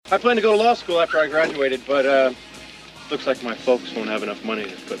I plan to go to law school after I graduated, but looks like my folks won't have enough money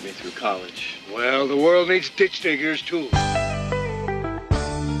to put me through college. Well, the world needs ditch diggers, too.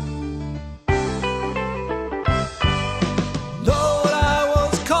 Lord, I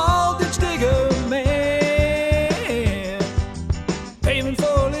was called ditch digger man, paving for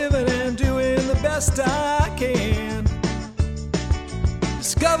a living and doing the best I can.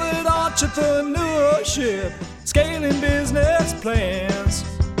 Discovered entrepreneurship, scaling business plans.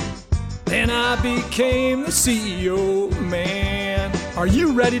 Then I became the CEO man. Are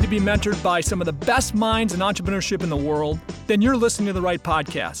you ready to be mentored by some of the best minds in entrepreneurship in the world? Then you're listening to the right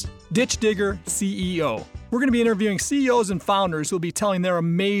podcast, Ditch Digger CEO. We're going to be interviewing CEOs and founders who will be telling their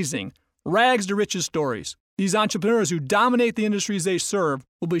amazing, rags to riches stories. These entrepreneurs who dominate the industries they serve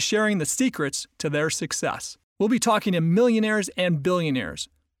will be sharing the secrets to their success. We'll be talking to millionaires and billionaires,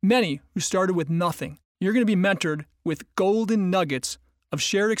 many who started with nothing. You're going to be mentored with golden nuggets of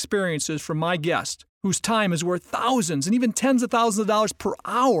shared experiences from my guest, whose time is worth thousands and even tens of thousands of dollars per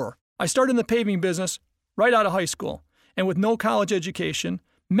hour. I started in the paving business right out of high school, and with no college education,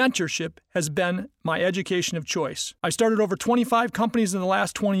 mentorship has been my education of choice. I started over 25 companies in the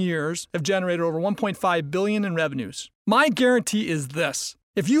last 20 years, have generated over $1.5 billion in revenues. My guarantee is this: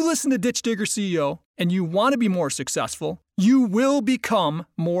 if you listen to Ditch Digger CEO and you want to be more successful, you will become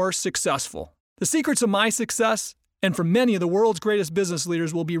more successful. The secrets of my success and from many of the world's greatest business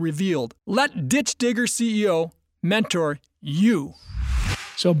leaders will be revealed. Let Ditch Digger CEO mentor you.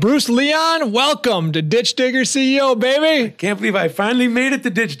 So Bruce Leon, welcome to Ditch Digger CEO, baby. Can't believe I finally made it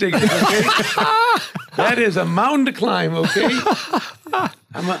to Ditch Digger, okay? That is a mountain to climb, okay?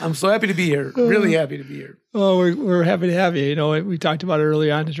 I'm so happy to be here. Really happy to be here. Oh, we're happy to have you. You know, we talked about it early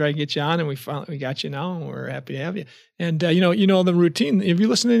on to try and get you on, and we got you now, and we're happy to have you. And you know the routine. Have you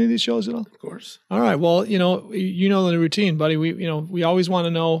listened to any of these shows at all? Of course. All right. Well, you know the routine, buddy. We always want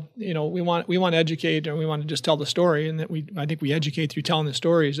to know. You know, we want to educate, or we want to just tell the story, and I think we educate through telling the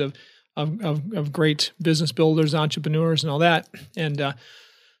stories of great business builders, entrepreneurs, and all that. And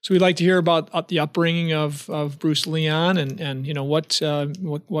so we'd like to hear about the upbringing of Bruce Leon, and you know what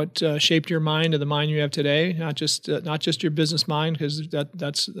shaped your mind to the mind you have today. Not just your business mind, because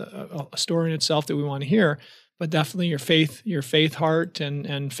that's a story in itself that we want to hear, but definitely your faith heart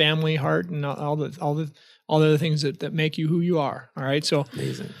and family heart and all the other things that make you who you are. All right, so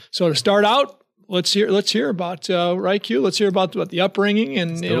amazing. So to start out, let's hear about right, Q. Let's hear about the upbringing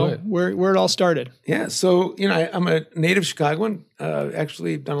and where it all started. Yeah, so I'm a native Chicagoan.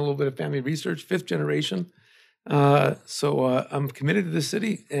 Actually, done a little bit of family research, 5th generation. So I'm committed to the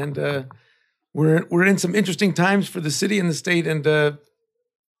city, and we're in some interesting times for the city and the state. And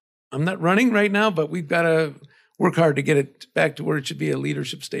I'm not running right now, but we've got to work hard to get it back to where it should be a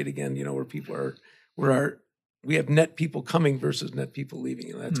leadership state again. You know, where people are, we have net people coming versus net people leaving.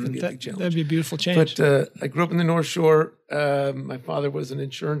 You know, that's going to be a big challenge. That'd be a beautiful change. But I grew up in the North Shore. My father was an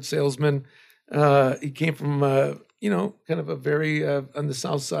insurance salesman. He came from, kind of a very, on the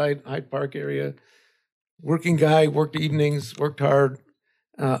south side, Hyde Park area, working guy, worked evenings, worked hard.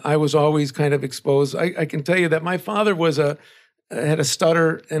 I was always kind of exposed. I can tell you that my father had a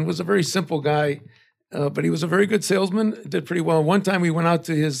stutter and was a very simple guy, but he was a very good salesman, did pretty well. One time we went out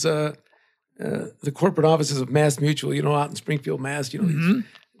to his... the corporate offices of Mass Mutual, out in Springfield, Mass,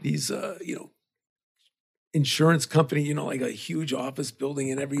 these insurance company, like a huge office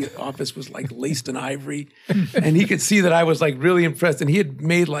building, and every office was like laced in ivory. And he could see that I was like really impressed. And he had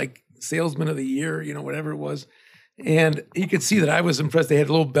made like salesman of the year, whatever it was. And he could see that I was impressed. They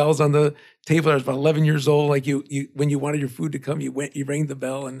had little bells on the table. I was about 11 years old. Like you when you wanted your food to come, you rang the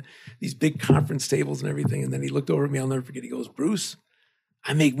bell, and these big conference tables and everything. And then he looked over at me, I'll never forget. He goes, "Bruce,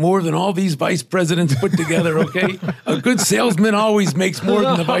 I make more than all these vice presidents put together, okay? A good salesman always makes more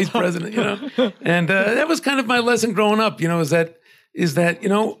than the vice president, And that was kind of my lesson growing up, is that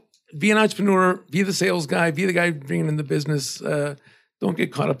be an entrepreneur, be the sales guy, be the guy bringing in the business. Don't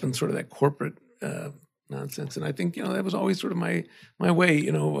get caught up in sort of that corporate nonsense. And I think, that was always sort of my way,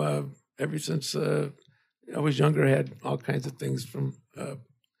 ever since I was younger. I had all kinds of things from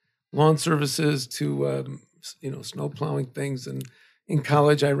lawn services to, snow plowing things. And in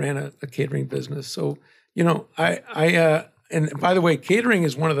college, I ran a catering business. So, and by the way, catering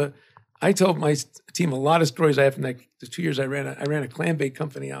is I tell my team a lot of stories I have from the 2 years I ran a clam bake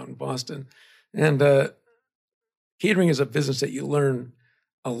company out in Boston. And catering is a business that you learn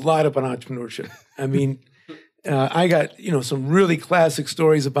a lot about entrepreneurship. I mean, I got, some really classic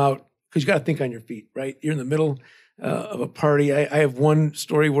stories about, because you got to think on your feet, right? You're in the middle of a party. I have one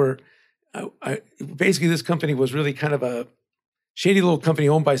story where basically this company was really kind of a shady little company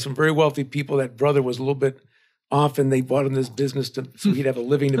owned by some very wealthy people. That brother was a little bit often they bought him this business so he'd have a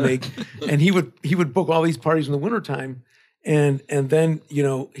living to make. And he would book all these parties in the wintertime. And then,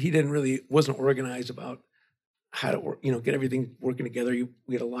 he wasn't organized about how to, get everything working together.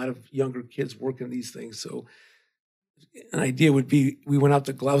 We had a lot of younger kids working these things. So an idea would be, we went out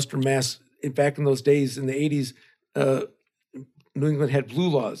to Gloucester, Mass. Back in those days in the 80s, New England had blue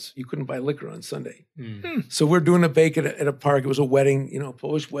laws. You couldn't buy liquor on Sunday. So we're doing a bake at a park. It was a wedding,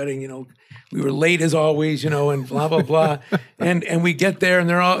 Polish wedding, we were late as always, and blah, blah, blah. And we get there and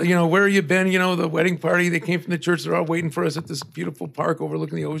they're all, where have you been? The wedding party, they came from the church. They're all waiting for us at this beautiful park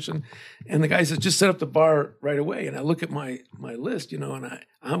overlooking the ocean. And the guy says, just set up the bar right away. And I look at my list, and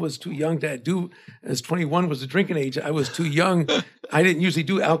I was too young to do, as 21 was the drinking age. I was too young. I didn't usually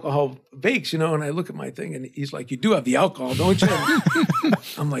do alcohol bakes, and I look at my thing and he's like, you do have the alcohol, don't you?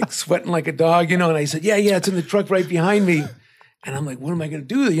 I'm like sweating like a dog, and I said, yeah, it's in the truck right behind me. And I'm like, what am I going to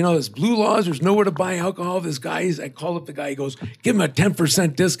do? There's blue laws. There's nowhere to buy alcohol. I called up the guy. He goes, give him a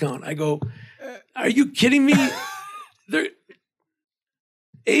 10% discount. I go, are you kidding me? They're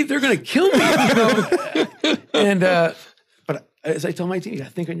going to kill me. And, but as I tell my team, you got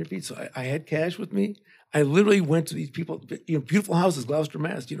to think on your feet. So I had cash with me. I literally went to these people, beautiful houses, Gloucester,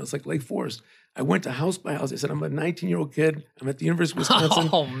 Mass. It's like Lake Forest. I went to house by house. I said, I'm a 19-year-old kid. I'm at the University of Wisconsin.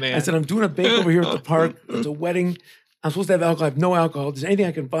 Oh, man. I said, I'm doing a bake over here at the park. It's a wedding. I'm supposed to have alcohol. I have no alcohol. Is there anything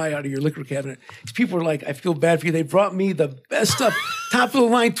I can buy out of your liquor cabinet? These people were like, I feel bad for you. They brought me the best stuff, top of the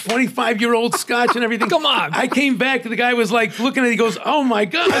line, 25-year-old scotch and everything. Come on. I came back, the guy was like looking at it. He goes, oh my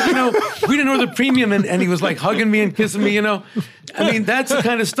God, we didn't know the premium. And he was like hugging me and kissing me, I mean, that's the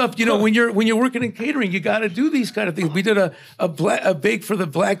kind of stuff, when you're working in catering, you got to do these kind of things. We did a bake for the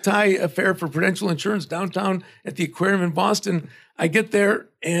black tie affair for Prudential Insurance downtown at the Aquarium in Boston. I get there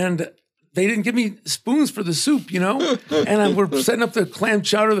and they didn't give me spoons for the soup, and we're setting up the clam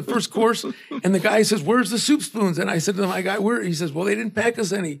chowder, the first course. And the guy says, where's the soup spoons? And I said to my guy, where? He says, well, they didn't pack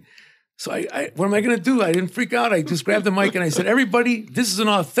us any. So I what am I going to do? I didn't freak out. I just grabbed the mic and I said, everybody, this is an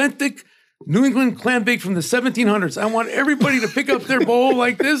authentic New England clam bake from the 1700s. I want everybody to pick up their bowl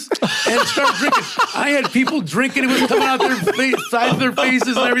like this and start drinking. I had people drinking. It was coming out their sides of their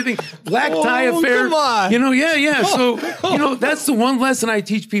faces and everything. Black tie affair. Come on. Yeah. So, that's the one lesson I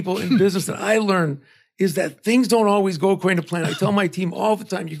teach people in business that I learned is that things don't always go according to plan. I tell my team all the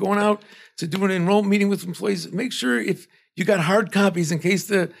time, you're going out to do an enrollment meeting with employees, make sure if you got hard copies in case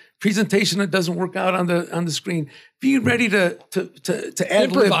the presentation that doesn't work out on the screen. Be ready to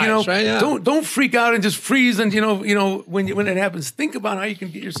ad lib. Improvise, right? Yeah. Don't freak out and just freeze. And when it happens, think about how you can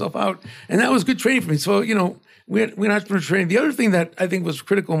get yourself out. And that was good training for me. So we had entrepreneur training. The other thing that I think was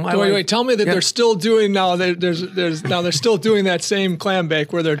critical in my life. Wait. Tell me that they're still doing now. They're still doing that same clam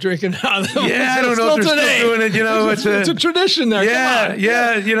bake where they're drinking out of them. Yeah, I don't know if they're still doing it. It's a tradition there.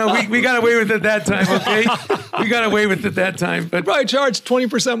 Yeah. We got away with it that time. Okay, we got away with it that time. But probably charged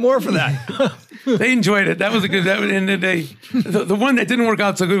 20% more for that. They enjoyed it. That was a good. And the one that didn't work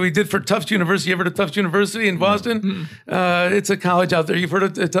out so good, we did for Tufts University. You ever heard of Tufts University in Boston? It's a college out there. You've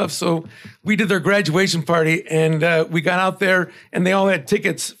heard of Tufts. So we did their graduation party, and we got out there, and they all had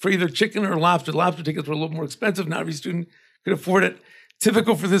tickets for either chicken or lobster. Lobster tickets were a little more expensive. Not every student could afford it.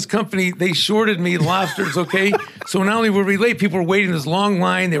 Typical for this company, they shorted me lobsters, okay? So not only were we late, people were waiting in this long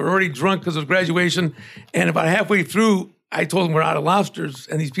line. They were already drunk because of graduation. And about halfway through, I told them we're out of lobsters,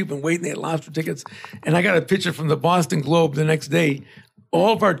 and these people been waiting. They had lobster tickets. And I got a picture from the Boston Globe the next day.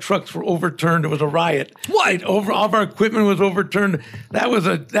 All of our trucks were overturned. It was a riot. What? All of our equipment was overturned. That was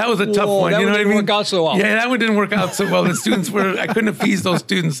a tough one. That You know what I mean? work out so well. Yeah, that one didn't work out so well. The students I couldn't appease those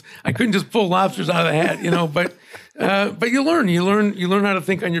students. I couldn't just pull lobsters out of the hat, But you learn how to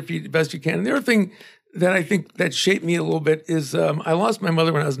think on your feet the best you can. And the other thing that I think that shaped me a little bit is I lost my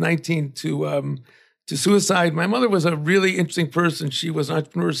mother when I was 19 to suicide. My mother was a really interesting person. She was an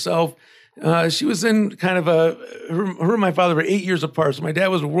entrepreneur herself. She was in kind of her and my father were 8 years apart. So my dad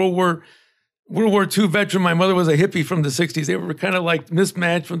was a World War II veteran. My mother was a hippie from the 60s. They were kind of like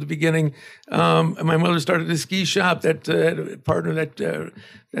mismatched from the beginning. And my mother started a ski shop that had a partner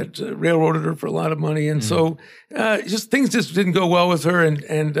that railroaded her for a lot of money. And so things just didn't go well with her.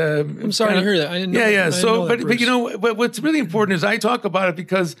 And I'm sorry to hear that. I didn't know. Yeah. I didn't know that, But what's really important is I talk about it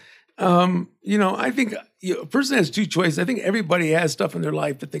because I think a person has two choices. I think everybody has stuff in their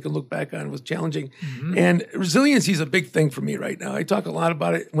life that they can look back on was challenging. Mm-hmm. And resiliency is a big thing for me right now. I talk a lot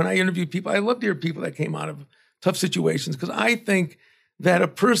about it. When I interview people, I love to hear people that came out of tough situations because I think that a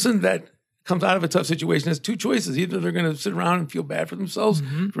person that comes out of a tough situation has two choices. Either they're going to sit around and feel bad for themselves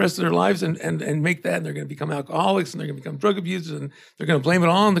the rest of their lives and make that, and they're going to become alcoholics and they're going to become drug abusers and they're going to blame it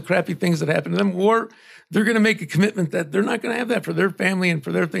all on the crappy things that happen to them, or they're going to make a commitment that they're not going to have that for their family and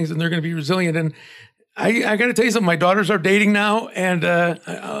for their things, and they're going to be resilient. And I got to tell you something. My daughters are dating now, and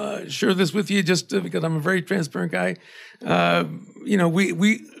I'll share this with you just because I'm a very transparent guy.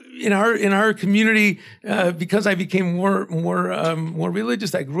 We in our community, because I became more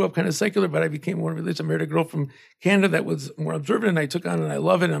religious. I grew up kind of secular, but I became more religious. I married a girl from Canada that was more observant, and I took on, and I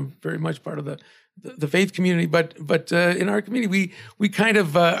love it. I'm very much part of the faith community. But in our community, we kind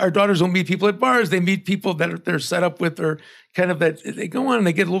of our daughters don't meet people at bars. They meet people that they're set up with, or kind of that they go on and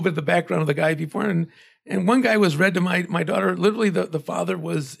they get a little bit of the background of the guy before. And one guy was read to my daughter. Literally, the father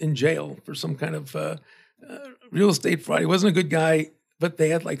was in jail for some kind of real estate fraud. He wasn't a good guy. But they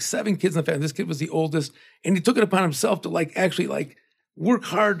had like 7 kids in the family. This kid was the oldest, and he took it upon himself to actually work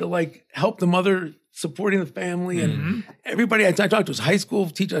hard to help the mother supporting the family. And everybody I talked to, his high school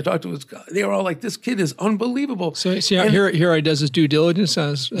teacher I talked to, they were all like, this kid is unbelievable. So here he does his due diligence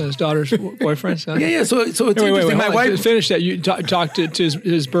on his daughter's boyfriend. Huh? Yeah. So it's interesting. Wait, my wife finish that. You talked to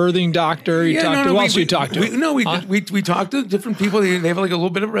his birthing doctor. Who else you talked to? We talked to different people. They have like a little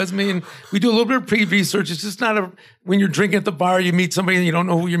bit of resume, and we do a little bit of pre-research. It's just not when you're drinking at the bar, you meet somebody and you don't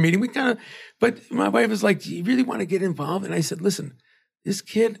know who you're meeting. But my wife was like, do you really want to get involved? And I said, listen, this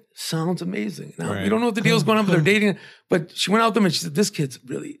kid sounds amazing. Now, we don't know what the deal's going on, but they're dating. But she went out to them and she said, this kid's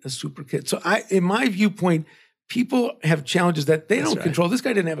really a super kid. So in my viewpoint, people have challenges that they don't control. This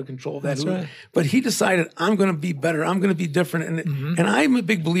guy didn't have a control of that. Right. But he decided, I'm going to be better. I'm going to be different. And I'm a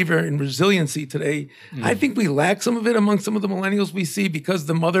big believer in resiliency today. I think we lack some of it among some of the millennials we see because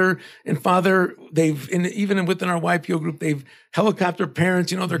the mother and father, even within our YPO group, they've helicopter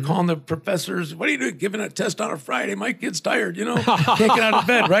parents, they're calling the professors, what are you doing giving a test on a Friday? My kid's tired, can't get out of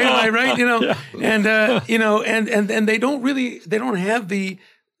bed, right? Am I right? And they don't have the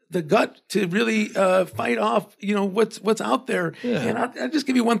gut to really fight off, what's out there. Yeah. And I'll just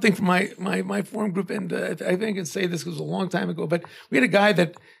give you one thing from my forum group, and I think I can say this because it was a long time ago, but we had a guy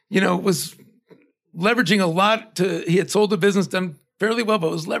that, was leveraging a lot he had sold the business, done fairly well,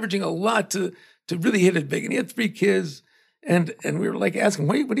 but was leveraging a lot to really hit it big. And he had 3 kids, and we were asking,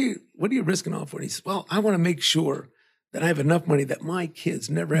 what are you risking off for? And he said, well, I want to make sure that I have enough money that my kids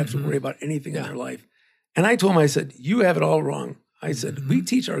never have to worry about anything in their life. And I told him, I said, you have it all wrong. I said, we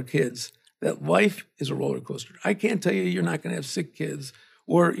teach our kids that life is a roller coaster. I can't tell you you're not going to have sick kids,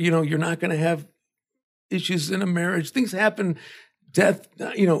 or, you're not going to have issues in a marriage. Things happen, death,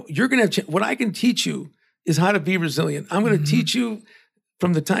 you're going to have, what I can teach you is how to be resilient. I'm going to teach you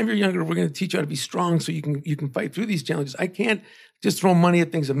from the time you're younger, we're going to teach you how to be strong so you can fight through these challenges. I can't just throw money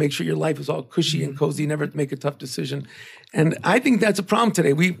at things and make sure your life is all cushy and cozy, never to make a tough decision. And I think that's a problem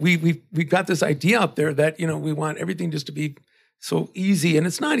today. We've got this idea out there that, we want everything just to be so easy, and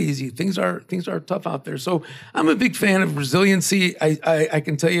it's not easy. Things are tough out there. So I'm a big fan of resiliency. I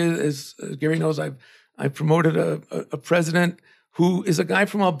can tell you, as Gary knows, I've promoted a president who is a guy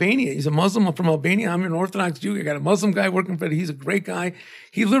from Albania. He's a Muslim from Albania. I'm an Orthodox Jew. I got a Muslim guy working for it. He's a great guy.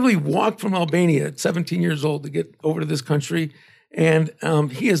 He literally walked from Albania at 17 years old to get over to this country, and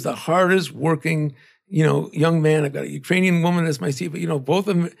he is the hardest working young man. I've got a Ukrainian woman as my seat, but both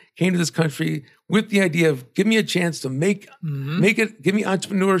of them came to this country with the idea of give me a chance to make it, give me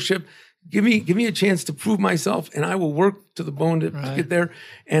entrepreneurship, give me a chance to prove myself, and I will work to the bone to get there.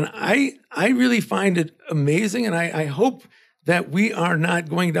 And I really find it amazing, and I hope that we are not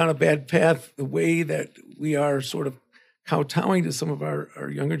going down a bad path the way that we are sort of kowtowing to some of our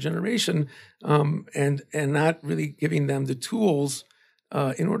younger generation, and not really giving them the tools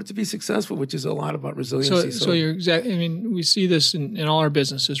in order to be successful, which is a lot about resiliency. So you're exactly. I mean, we see this in all our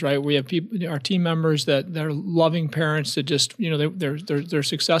businesses, right? We have people, our team members that are loving parents that just they're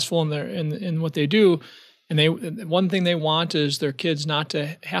successful in what they do, and one thing they want is their kids not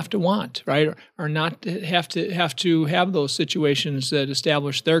to have to want, right, or not to have those situations that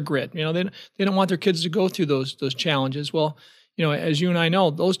establish their grit. They don't want their kids to go through those challenges. Well, as you and I know,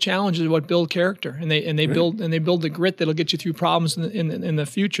 those challenges are what build character, and they build the grit that'll get you through problems in the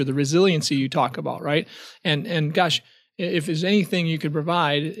future. The resiliency you talk about, right? And gosh, if there's anything you could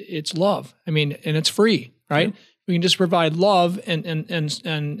provide, it's love. I mean, and it's free, right? Yeah. We can just provide love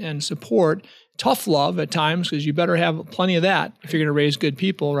and support, tough love at times, because you better have plenty of that if you're going to raise good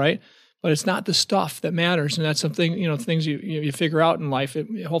people, right? But it's not the stuff that matters, and that's something things you figure out in life,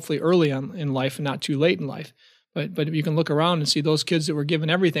 hopefully early on in life and not too late in life. But you can look around and see those kids that were given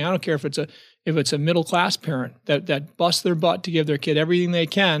everything. I don't care if it's a middle class parent that busts their butt to give their kid everything they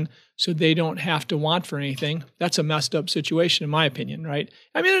can so they don't have to want for anything. That's a messed up situation, in my opinion, right?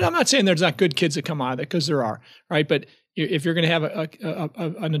 I mean, I'm not saying there's not good kids that come out of it, because there are, right? But if you're going to have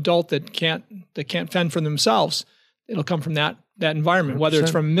an adult that can't fend for themselves, it'll come from that environment, 100%. Whether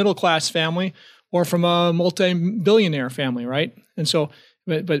it's from a middle class family or from a multi-billionaire family, right? And so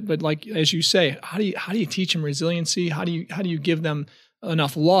But like as you say, how do you teach them resiliency? How do you give them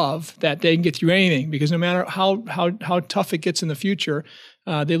enough love that they can get through anything? Because no matter how tough it gets in the future,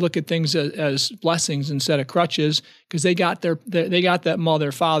 they look at things as blessings instead of crutches, because they got that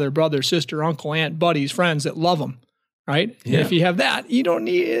mother, father, brother, sister, uncle, aunt, buddies, friends that love them. Right. Yeah. And if you have that, you don't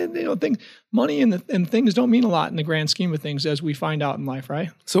need, things, money and things don't mean a lot in the grand scheme of things, as we find out in life.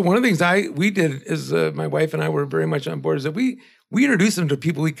 Right. So one of the things we did is my wife and I were very much on board is that we introduced them to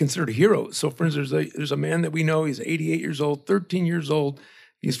people we considered heroes. So for instance, there's a man that we know, he's 88 years old, 13 years old.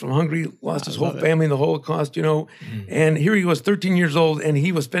 He's from Hungary, lost his whole family in the Holocaust, and here he was 13 years old and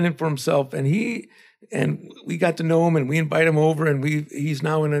he was fending for himself, and we got to know him and we invite him over, and he's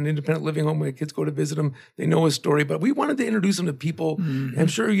now in an independent living home where kids go to visit him. They know his story, but we wanted to introduce him to people. I'm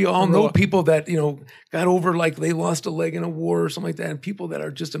sure you all know people that, got over, like they lost a leg in a war or something like that, and people that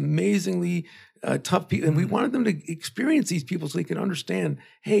are just amazingly tough people. And we wanted them to experience these people so they could understand,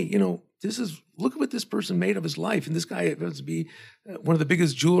 hey, look at what this person made of his life. And this guy happens to be one of the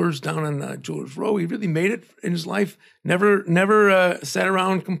biggest jewelers down on Jewelers Row. He really made it in his life. Never sat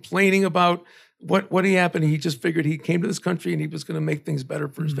around complaining about what he happened. He just figured he came to this country and he was going to make things better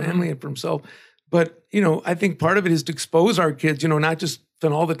for his family and for himself. But, I think part of it is to expose our kids, not just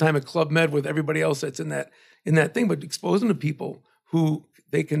spend all the time at Club Med with everybody else that's in that thing, but expose them to people who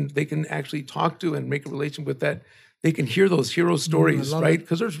they can actually talk to and make a relation with, that they can hear those hero stories, right?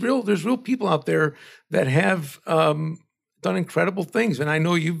 Because there's real people out there that have done incredible things. And I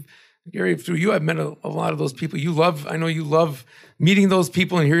know Gary, through you, I've met a lot of those people. I know you love meeting those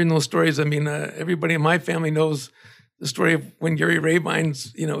people and hearing those stories. I mean, everybody in my family knows the story of when Gary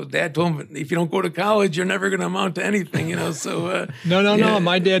Rabine's, dad told him, if you don't go to college, you're never going to amount to anything, So no.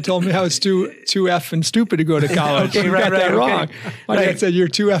 My dad told me I was too effing stupid to go to college. Okay, you got that wrong. My dad said you're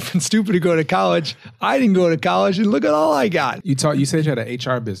too effing stupid to go to college. I didn't go to college, and look at all I got. You said you had an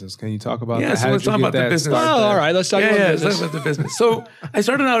HR business. Can you talk about that? Yeah, so let's talk about the business. All right, let's talk about business. Let's talk about the business. So I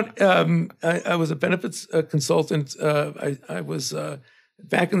started out. I was a benefits consultant. I was.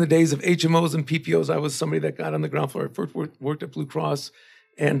 Back in the days of HMOs and PPOs, I was somebody that got on the ground floor. I first worked at Blue Cross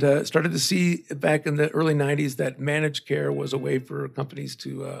and started to see back in the early 90s that managed care was a way for companies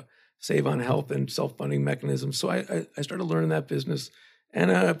to save on health and self-funding mechanisms. So I started learning that business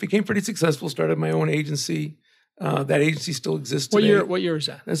and became pretty successful, started my own agency. That agency still exists today. What year is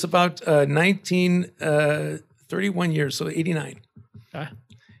that? That's about 31 years, so 89. Okay.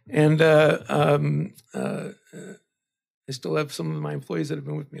 And I still have some of my employees that have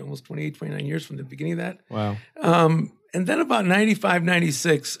been with me almost 28, 29 years from the beginning of that. Wow. And then about 95,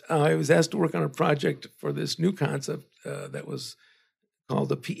 96, I was asked to work on a project for this new concept that was called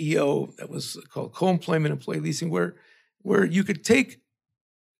the PEO, that was called co-employment employee leasing, where you could take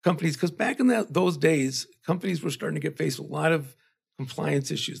companies, because back in those days, companies were starting to get faced with a lot of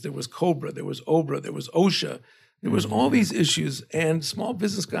compliance issues. There was COBRA, there was OBRA, there was OSHA, there was all these issues, and small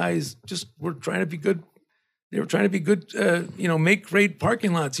business guys just were trying to be good. They were trying to be good, make great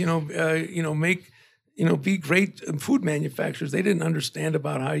parking lots, be great food manufacturers. They didn't understand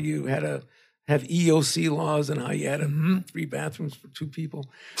about how you had to have EOC laws and how you had 3 bathrooms for 2 people.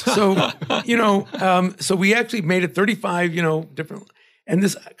 So, so we actually made it 35, different. And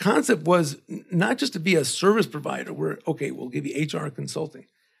this concept was not just to be a service provider where, okay, we'll give you HR consulting,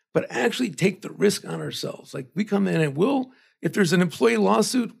 but actually take the risk on ourselves. Like we come in and if there's an employee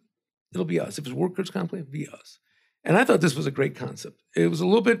lawsuit, it'll be us. If it's workers' complaint, it'll be us. And I thought this was a great concept. It was a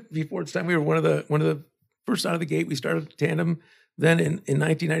little bit before its time. We were one of the first out of the gate. We started Tandem then in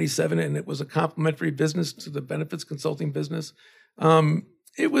 1997, and it was a complementary business to the benefits consulting business.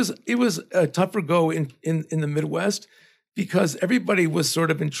 It was a tougher go in the Midwest because everybody was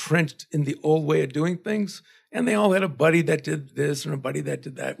sort of entrenched in the old way of doing things. And they all had a buddy that did this and a buddy that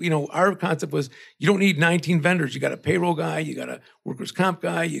did that. Our concept was you don't need 19 vendors. You got a payroll guy, you got a workers' comp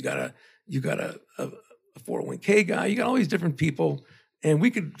guy, you got a 401k guy, you got all these different people. And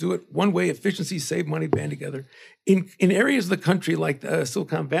we could do it one way, efficiency, save money, band together. In areas of the country like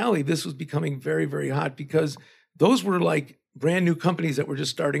Silicon Valley, this was becoming very, very hot because those were like brand new companies that were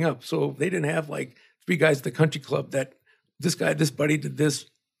just starting up. So they didn't have like 3 guys at the country club that this buddy did this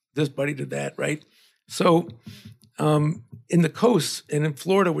buddy did that, right? So in the coast and in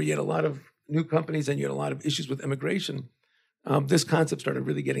Florida, where you had a lot of new companies and you had a lot of issues with immigration, this concept started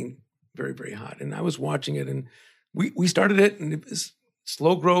really getting very, very hot. And I was watching it, and we started it, and it was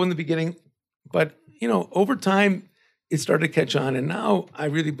slow grow in the beginning. But, over time, it started to catch on. And now I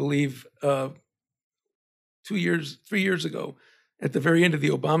really believe 3 years ago, at the very end of the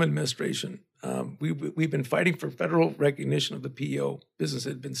Obama administration, we've been fighting for federal recognition of the PEO business. It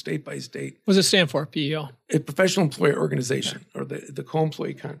had been state by state. What does it stand for, PEO? A professional employer organization, or the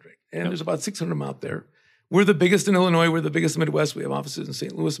co-employee contract. And there's about 600 of them out there. We're the biggest in Illinois. We're the biggest in the Midwest. We have offices in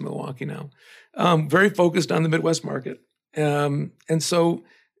St. Louis and Milwaukee now. Very focused on the Midwest market. And so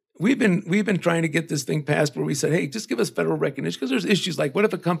we've been trying to get this thing passed where we said, hey, just give us federal recognition, because there's issues like, what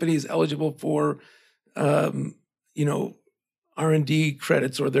if a company is eligible for, R&D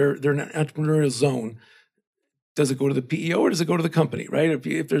credits, or they're in an entrepreneurial zone? Does it go to the PEO or does it go to the company, right?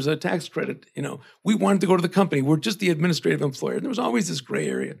 If there's a tax credit, we wanted to go to the company. We're just the administrative employer. And there was always this gray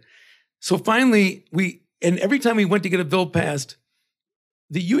area. So finally, and every time we went to get a bill passed,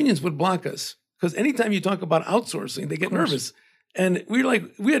 the unions would block us, because anytime you talk about outsourcing, they get nervous. And we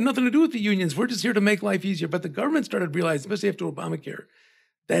had nothing to do with the unions. We're just here to make life easier. But the government started realizing, especially after Obamacare,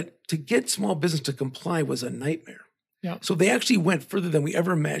 that to get small business to comply was a nightmare. Yeah. So they actually went further than we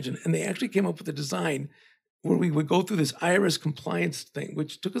ever imagined. And they actually came up with a design where we would go through this IRS compliance thing,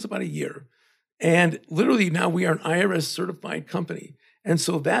 which took us about a year. And literally now we are an IRS certified company. And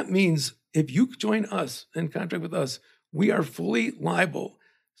so that means if you join us and contract with us, we are fully liable.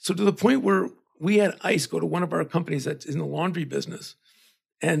 So to the point where we had ICE go to one of our companies that's in the laundry business.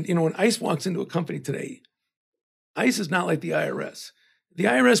 And, when ICE walks into a company today, ICE is not like the IRS. The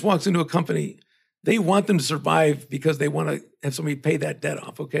IRS walks into a company, they want them to survive because they want to have somebody pay that debt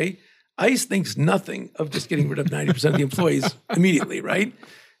off, okay? ICE thinks nothing of just getting rid of 90% of the employees immediately, right?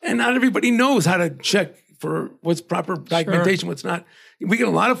 And not everybody knows how to check for what's proper documentation, what's not. We get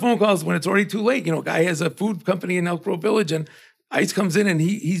a lot of phone calls when it's already too late. A guy has a food company in Elk Grove Village, and ICE comes in and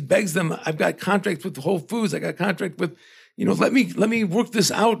he begs them, I've got contracts with Whole Foods, I got contract with, let me work this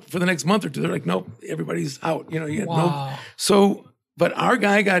out for the next month or two. They're like, nope, everybody's out. Wow. But our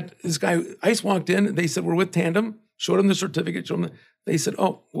guy ICE walked in, and they said, we're with Tandem, showed him the certificate, they said,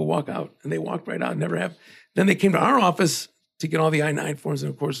 oh, we'll walk out. And they walked right out, never have. Then they came to our office to get all the I-9 forms.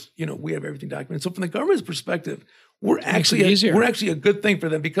 And of course, we have everything documented. So from the government's perspective, we're actually a good thing for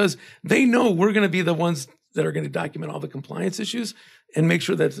them, because they know we're going to be the ones that are going to document all the compliance issues and make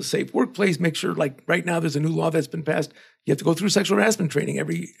sure that it's a safe workplace. Make sure, like right now, there's a new law that's been passed. You have to go through sexual harassment training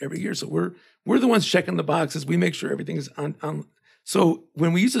every year. So we're the ones checking the boxes. We make sure everything is on. So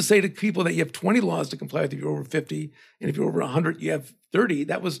when we used to say to people that you have 20 laws to comply with if you're over 50, and if you're over 100, you have 30.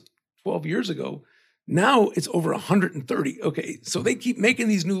 That was 12 years ago. Now it's over 130. Okay, so they keep making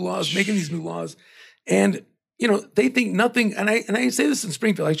these new laws, and they think nothing. And I say this in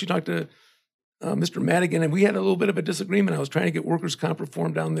Springfield. I actually talked to Mr. Madigan, and we had a little bit of a disagreement. I was trying to get workers' comp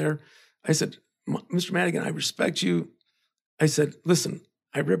reform down there. I said, Mr. Madigan, I respect you. I said, listen,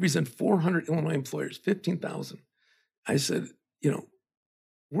 I represent 400 Illinois employers, 15,000. I said,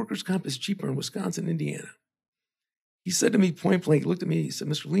 workers' comp is cheaper in Wisconsin, Indiana. He said to me point blank, he looked at me, he said,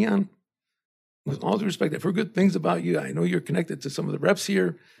 Mr. Leon, with all due respect, I've heard good things about you. I know you're connected to some of the reps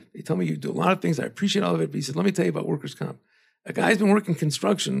here. They tell me you do a lot of things. I appreciate all of it. But he said, let me tell you about workers' comp. A guy's been working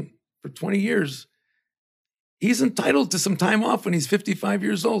construction for 20 years. He's entitled to some time off when he's 55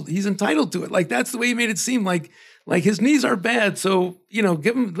 years old. He's entitled to it. Like, that's the way he made it seem, like his knees are bad. So,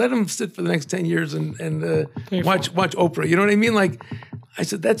 let him sit for the next 10 years and watch Oprah. You know what I mean? Like, I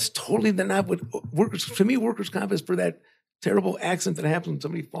said, that's totally not what workers comp is for that terrible accident that happens when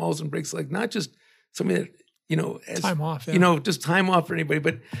somebody falls and breaks a leg, not just somebody that, has time off, yeah. Just time off for anybody.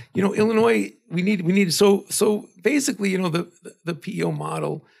 But, Illinois, we need, so basically, the PEO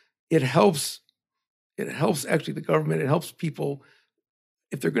model, it helps actually the government. It helps people.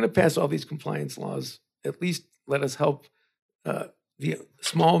 If they're going to pass all these compliance laws, at least let us help the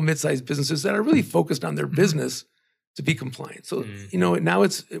small, mid-sized businesses that are really focused on their business to be compliant. So, now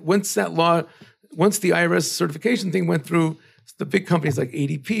once the IRS certification thing went through, the big companies like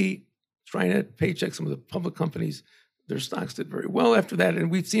ADP, TriNet, Paychex, some of the public companies, their stocks did very well after that.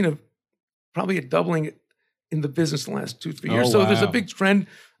 And we've seen probably a doubling in the business in the last 2-3 years. So there's a big trend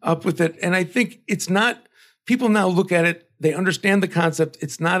up with it. And I think it's not, people now look at it, they understand the concept.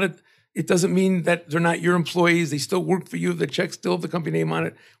 It doesn't mean that they're not your employees. They still work for you. The check still have the company name on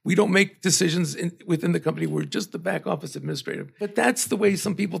it. We don't make decisions within the company. We're just the back office administrative. But that's the way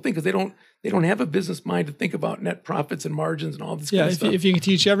some people think, because they don't have a business mind to think about net profits and margins and all this kind of stuff. If you can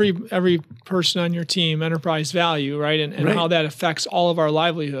teach every person on your team enterprise value, right, and how that affects all of our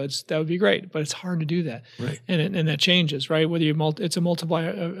livelihoods, that would be great. But it's hard to do that, right? And that changes, right? Whether it's a multiplier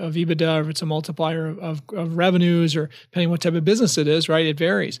of EBITDA, or if it's a multiplier of revenues, or depending on what type of business it is, right? It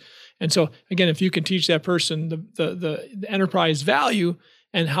varies. And so again, if you can teach that person the enterprise value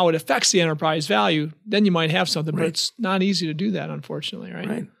and how it affects the enterprise value, then you might have something. But it's not easy to do that, unfortunately,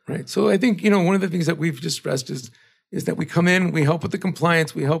 right? Right. So I think, one of the things that we've just stressed is, is that we come in, we help with the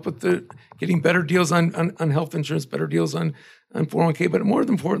compliance, we help with the getting better deals on health insurance, better deals on 401k, but more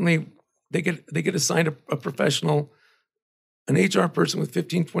importantly, they get assigned a professional, an HR person with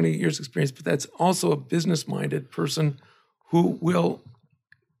 15, 20 years experience, but that's also a business-minded person who will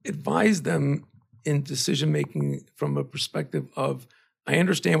advise them in decision-making from a perspective of, I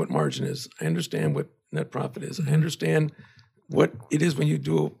understand what margin is. I understand what net profit is. I understand what it is when you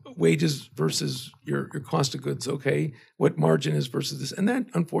do wages versus your cost of goods, okay? What margin is versus this. And that,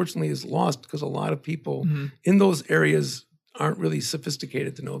 unfortunately, is lost because a lot of people in those areas aren't really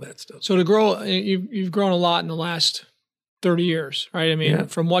sophisticated to know that stuff. So to grow, you've grown a lot in the last 30 years, right? I mean,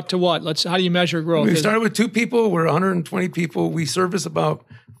 from what to what? How do you measure growth? We started with 2 people. We're 120 people. We service about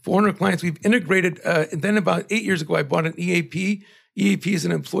 400 clients. We've integrated, and then about 8 years ago, I bought an EAP. EAP is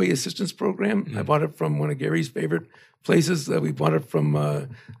an employee assistance program. I bought it from one of Gary's favorite places. We bought it from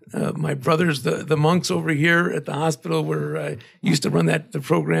my brothers, the monks over here at the hospital where I used to run the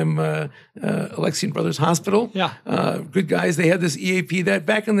program, Alexian Brothers Hospital. Yeah. Good guys. They had this EAP that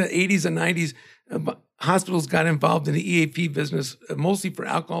back in the 80s and 90s, hospitals got involved in the EAP business, mostly for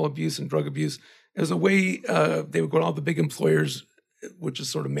alcohol abuse and drug abuse. As a way, they would go to all the big employers, which is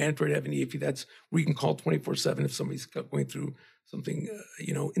sort of mandatory to have an EAP. That's where you can call 24/7 if somebody's going through something,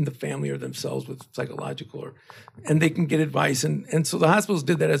 in the family or themselves with psychological, and they can get advice. And so the hospitals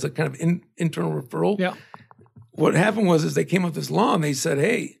did that as a kind of internal referral. Yeah. What happened was they came up with this law and they said,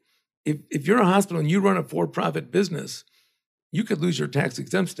 hey, if you're a hospital and you run a for-profit business, you could lose your tax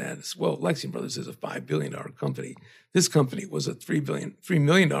exempt status. Well, Alexian Brothers is a $5 billion company. This company was a $3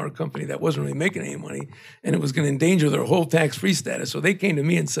 million company that wasn't really making any money, and it was going to endanger their whole tax-free status. So they came to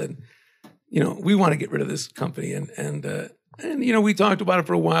me and said, we want to get rid of this company. And we talked about it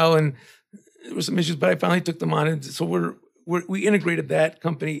for a while, and there were some issues, but I finally took them on. And so we integrated that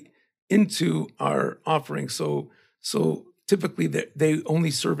company into our offering. So typically they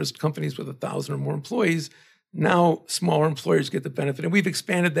only serviced companies with 1,000 or more employees. Now smaller employers get the benefit, and we've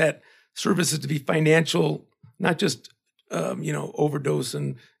expanded that services to be financial, not just overdose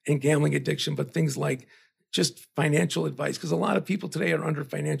and gambling addiction, but things like just financial advice, because a lot of people today are under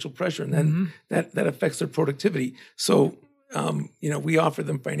financial pressure, and then that affects their productivity. So we offer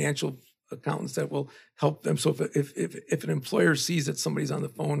them financial accountants that will help them. So if an employer sees that somebody's on the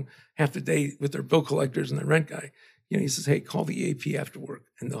phone half the day with their bill collectors and their rent guy, he says, hey, call the EAP after work,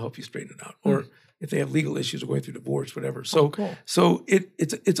 and they'll help you straighten it out. Or if they have legal issues or going through divorce, whatever. So, cool. So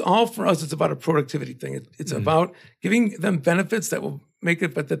it's all for us. It's about a productivity thing. It's about giving them benefits that will make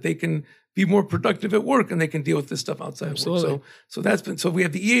it, but that they can be more productive at work and they can deal with this stuff outside of work. So we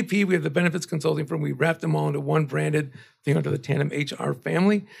have the EAP, we have the benefits consulting firm. We wrapped them all into one branded thing under the Tandem HR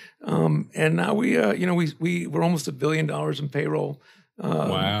family, and now we're almost $1 billion in payroll.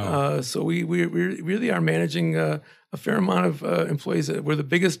 Wow! So we really are managing a fair amount of employees. We're the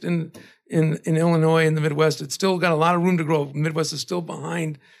biggest in Illinois and the Midwest. It's still got a lot of room to grow. The Midwest is still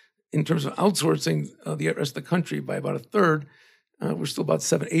behind in terms of outsourcing the rest of the country by about a third. We're still about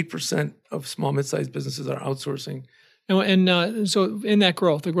 7-8% of small, mid-sized businesses are outsourcing. And so in that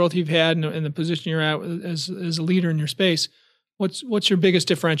growth, the growth you've had and the position you're at as a leader in your space, what's your biggest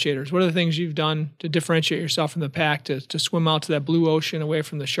differentiators? What are the things you've done to differentiate yourself from the pack to swim out to that blue ocean away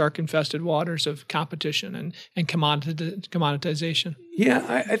from the shark-infested waters of competition and commoditization?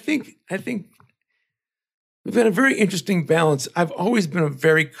 Yeah, I think we've had a very interesting balance. I've always been a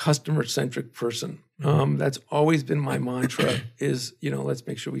very customer-centric person. That's always been my mantra is, let's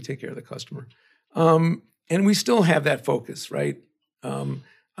make sure we take care of the customer. And we still have that focus, right?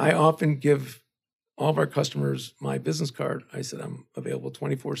 I often give all of our customers my business card. I said, I'm available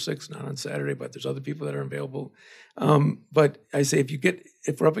 24/6, not on Saturday, but there's other people that are available. But I say,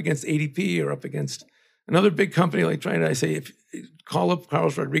 if we're up against ADP or up against another big company like Trinidad, I say, call up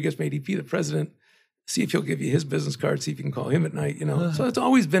Carlos Rodriguez from ADP, the president, see if he'll give you his business card, see if you can call him at night, So it's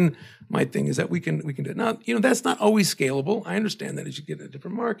always been my thing is that we can do it. Now, that's not always scalable. I understand that as you get into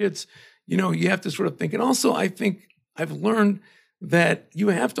different markets, you have to sort of think. And also, I think I've learned that you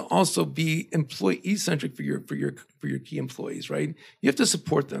have to also be employee-centric for your key employees, right? You have to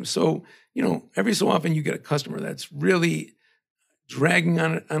support them. So, every so often you get a customer that's really dragging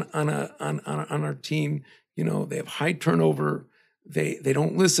on our team. They have high turnover. They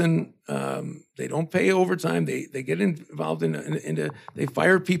don't listen. They don't pay overtime. They get involved into they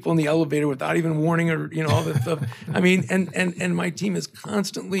fire people in the elevator without even warning or all that stuff. I mean, and my team is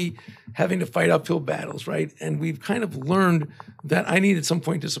constantly having to fight uphill battles, right? And we've kind of learned that I need at some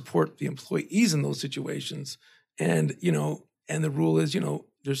point to support the employees in those situations. And and the rule is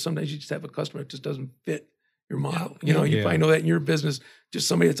there's sometimes you just have a customer that just doesn't fit your model. You probably know that in your business. Just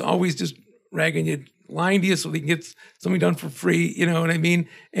somebody that's always just ragging you lying to you so they can get something done for free. You know what I mean?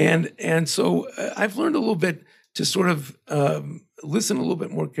 And so I've learned a little bit to sort of listen a little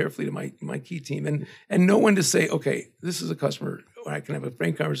bit more carefully to my key team and know when to say, okay, this is a customer where I can have a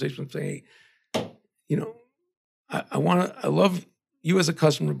frank conversation and say, hey, you know, I love you as a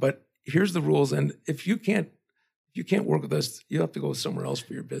customer, but here's the rules. And if you can't work with us, you have to go somewhere else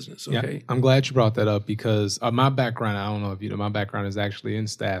for your business. Okay. Yeah, I'm glad you brought that up because my background, I don't know if you know, my background is actually in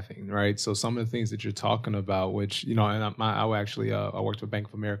staffing, right? So some of the things that you're talking about, which, you know, and I worked with Bank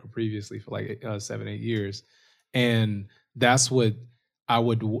of America previously for like 7-8 years. And that's what I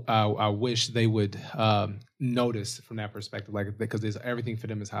wish they would notice from that perspective, like, because everything for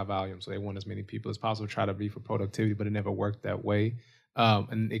them is high volume. So they want as many people as possible, try to be for productivity, but it never worked that way.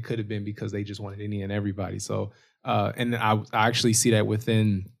 And it could have been because they just wanted any and everybody. So, and I actually see that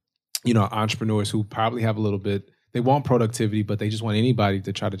within, you know, entrepreneurs who probably have a little bit, they want productivity, but they just want anybody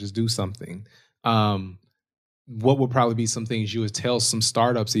to try to just do something. What would probably be some things you would tell some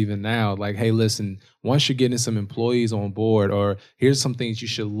startups even now, like, hey, listen, once you're getting some employees on board, or here's some things you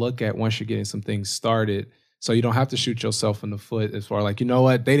should look at once you're getting some things started, so you don't have to shoot yourself in the foot as far like, you know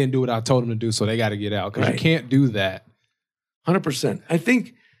what, they didn't do what I told them to do, so they got to get out, because you can't do that. 100%. I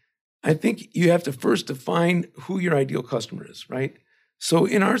think you have to first define who your ideal customer is, right? So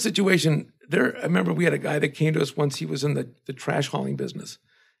in our situation, I remember we had a guy that came to us once. He was in the trash hauling business,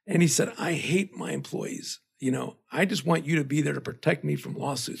 and he said, I hate my employees. You know, I just want you to be there to protect me from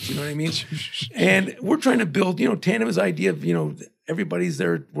lawsuits. You know what I mean? And we're trying to build, you know, Tandem's idea of, you know, everybody's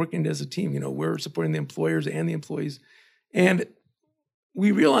there working as a team. You know, we're supporting the employers and the employees. And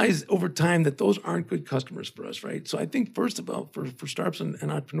we realized over time that those aren't good customers for us, right? So I think first of all, for startups and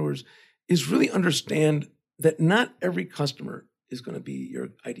entrepreneurs is really understand that not every customer is going to be your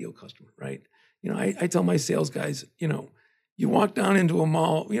ideal customer, right? You know, I tell my sales guys, you know, you walk down into a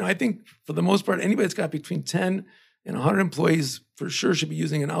mall, you know, I think for the most part, anybody that's got between 10 and 100 employees for sure should be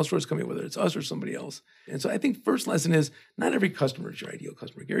using an outsourced company, whether it's us or somebody else. And so I think first lesson is not every customer is your ideal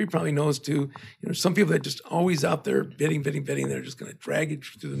customer. Gary probably knows too, you know, some people that just always out there bidding, they're just going to drag you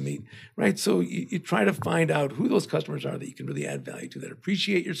through the meat, right? So you try to find out who those customers are that you can really add value to, that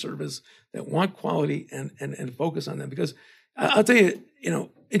appreciate your service, that want quality and focus on them. Because I'll tell you, you know,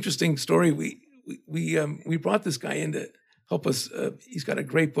 interesting story. We brought this guy in to help us. He's got a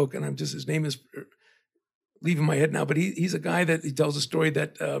great book, and his name is leaving my head now, but he's a guy that he tells a story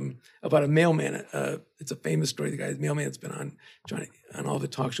that about a mailman. It's a famous story. The guy's mailman's been on all the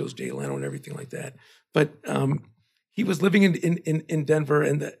talk shows, Jay Leno and everything like that. But he was living in Denver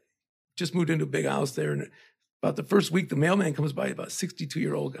and just moved into a big house there. And about the first week, the mailman comes by, about a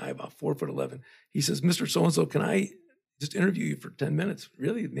 62-year-old guy, about 4'11". He says, Mr. So-and-so, can I just interview you for 10 minutes?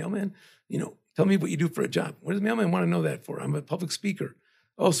 Really, mailman? You know, tell me what you do for a job. What does the mailman want to know that for? I'm a public speaker.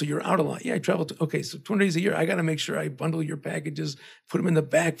 Oh, so you're out a lot. Yeah, I travel okay, so 20 days a year. I got to make sure I bundle your packages, put them in the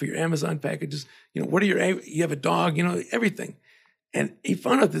back for your Amazon packages. You know, you have a dog, you know, everything. And he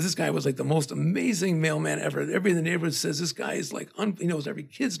found out that this guy was like the most amazing mailman ever. Everybody in the neighborhood says this guy is like, he knows every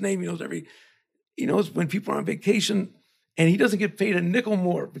kid's name. He knows when people are on vacation, and he doesn't get paid a nickel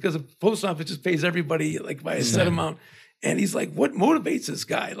more because the post office just pays everybody like by a set amount. And he's like, what motivates this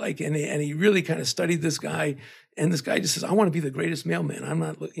guy? Like, and he really kind of studied this guy. And this guy just says, I want to be the greatest mailman. I'm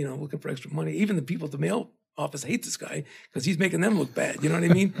not, you know, looking for extra money. Even the people at the mail office hate this guy because he's making them look bad. You know what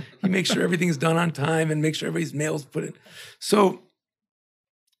I mean? He makes sure everything's done on time and makes sure everybody's mail's put in. So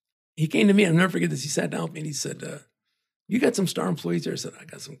he came to me, I'll never forget this. He sat down with me and he said, you got some star employees there? I said, I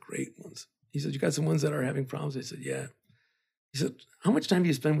got some great ones. He said, you got some ones that are having problems? I said, yeah. He said, how much time do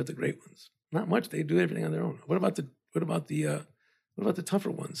you spend with the great ones? Not much. They do everything on their own. What about the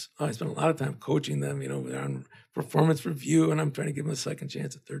tougher ones? Oh, I spend a lot of time coaching them. You know, they're on performance review, and I'm trying to give them a second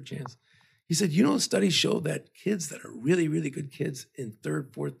chance, a third chance. He said, you know, studies show that kids that are really, really good kids in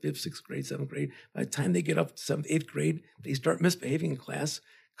 3rd, 4th, 5th, 6th grade, 7th grade, by the time they get up to 7th, 8th grade, they start misbehaving in class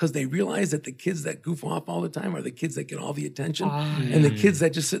because they realize that the kids that goof off all the time are the kids that get all the attention, and the kids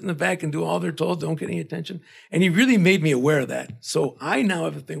that just sit in the back and do all they're told don't get any attention. And he really made me aware of that. So I now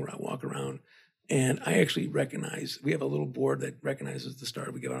have a thing where I walk around and I actually recognize, we have a little board that recognizes the star.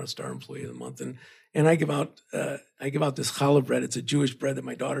 We give out a star employee of the month. And I give out this challah bread. It's a Jewish bread that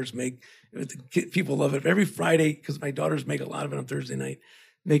my daughters make. People love it. Every Friday, because my daughters make a lot of it on Thursday night,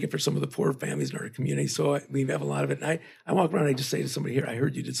 make it for some of the poor families in our community. So we have a lot of it. And I walk around and I just say to somebody here, I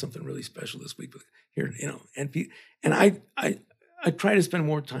heard you did something really special this week. But here, you know, and I try to spend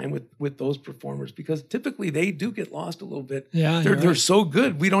more time with those performers because typically they do get lost a little bit. Yeah, they're so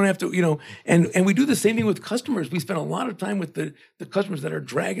good. We don't have to, and we do the same thing with customers. We spend a lot of time with the customers that are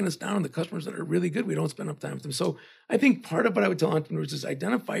dragging us down and the customers that are really good. We don't spend enough time with them. So I think part of what I would tell entrepreneurs is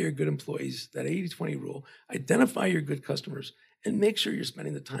identify your good employees, that 80-20 rule, identify your good customers and make sure you're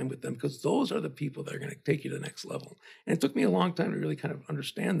spending the time with them because those are the people that are going to take you to the next level. And it took me a long time to really kind of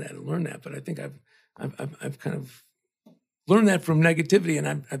understand that and learn that. But I think I've kind of learned that from negativity,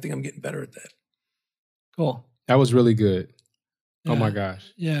 and I think I'm getting better at that. Cool. That was really good. Yeah. Oh my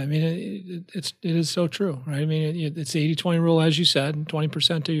gosh. Yeah, I mean, it is so true, right? I mean, it's the 80-20 rule, as you said,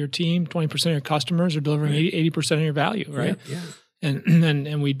 20% of your team, 20% of your customers are delivering 80% of your value, right? Yeah.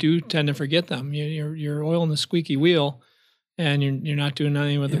 And we do tend to forget them. You're oiling the squeaky wheel, and you're not doing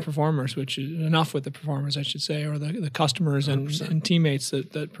anything with the performers, which is enough with the performers, I should say, or the customers and teammates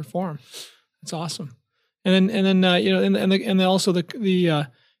that perform. That's awesome. And then also the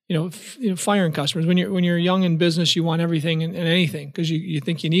firing customers. When you're young in business, you want everything and anything because you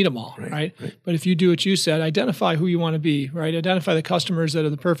think you need them all, right? But if you do what you said, identify who you want to be, right? Identify the customers that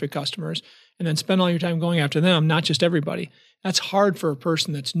are the perfect customers, and then spend all your time going after them, not just everybody. That's hard for a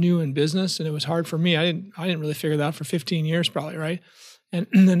person that's new in business, and it was hard for me. I didn't really figure that out for 15 years, probably, right? And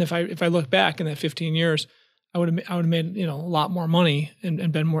then if I look back in that 15 years, I would have made a lot more money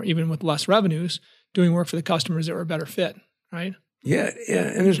and been more even with less revenues doing work for the customers that were a better fit, right? Yeah.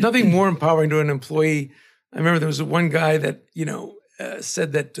 And there's nothing more empowering to an employee. I remember there was one guy that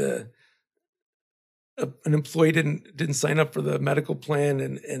said that an employee didn't sign up for the medical plan,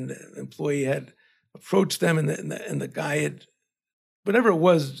 and the employee had approached them, and the guy had, whatever it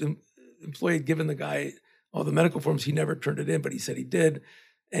was, the employee had given the guy all the medical forms. He never turned it in, but he said he did,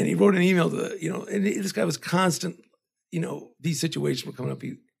 and he wrote an email to and this guy was constant. These situations were coming up.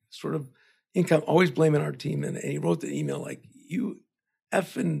 He sort of always blaming our team, and he wrote the email like, "You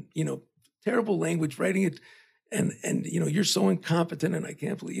effing terrible language writing it, and you're so incompetent, and I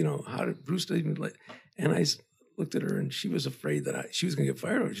can't believe how did Bruce even let." And I looked at her, and she was afraid that she was going to get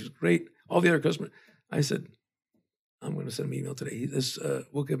fired. She was great. All the other customers. I said, "I'm going to send him an email today.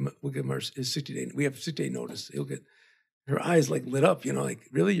 We'll give him his 60-day. We have 60-day notice. He'll get." Her eyes like lit up. Like,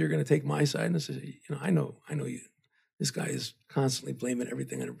 really, you're going to take my side? And I said, I know you. This guy is constantly blaming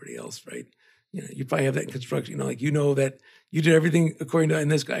everything on everybody else, right? You probably have that in construction. That you did everything according to,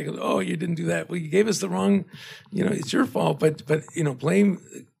 and this guy goes, "Oh, you didn't do that. Well, you gave us the wrong. It's your fault." But blame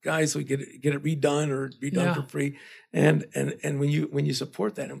the guy so we get it redone or redone for free. And when you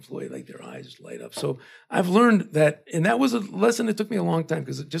support that employee, like their eyes light up. So I've learned that, and that was a lesson that took me a long time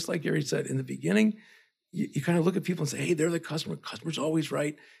because just like Gary said in the beginning, you kind of look at people and say, "Hey, they're the customer. Customer's always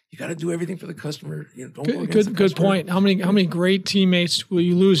right. You got to do everything for the customer. Don't go against the customer." Good point. How many great teammates will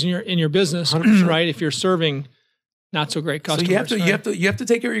you lose in your business, 100%. Right? If you're serving not so great customers. So you have to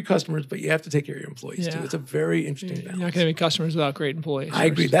take care of your customers, but you have to take care of your employees too. It's a very interesting balance. You're not going to be customers without great employees. I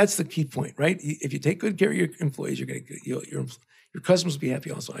agree. That's the key point, right? If you take good care of your employees, you're going to your customers will be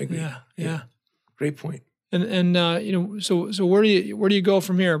happy also. I agree. Yeah. Great point. And so where do you go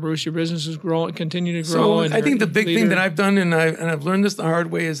from here, Bruce? Your business is growing, continue to grow. So I think the big thing that I've done, and I've learned this the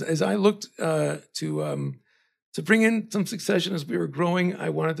hard way, is as I looked to bring in some succession as we were growing,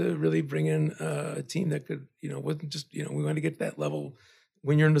 I wanted to really bring in a team that could, wasn't just, we wanted to get to that level.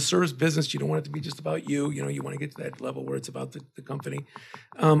 When you're in the service business, you don't want it to be just about you. You want to get to that level where it's about the company.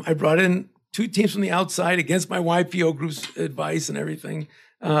 I brought in 2 teams from the outside against my YPO group's advice and everything.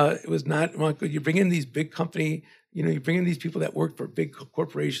 It was not good. You bring in these big company, you bring in these people that work for big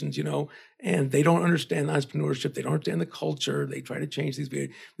corporations, and they don't understand entrepreneurship. They don't understand the culture. They try to change these.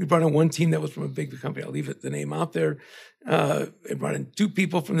 We brought in one team that was from a big company. I'll leave the name out there. I brought in 2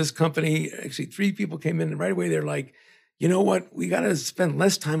 people from this company. Actually, 3 people came in, and right away they're like, "You know what? We got to spend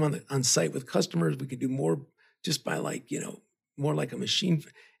less time on site with customers. We could do more just by more like a machine."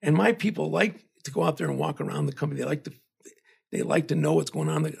 And my people like to go out there and walk around the company. They like to know what's going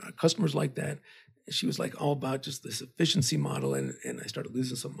on. The customers like that. She was like all about just this efficiency model. And I started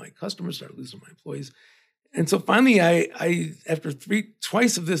losing some of my customers, started losing my employees. And so finally, I after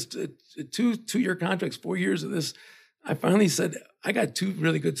twice of this, 2-year contracts, 4 years of this, I finally said, I got 2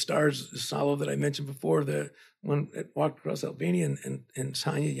 really good stars, Salo that I mentioned before, the one that walked across Albania, and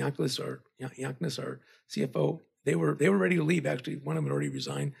Tanya Yanklis, our CFO. They were ready to leave. Actually, one of them had already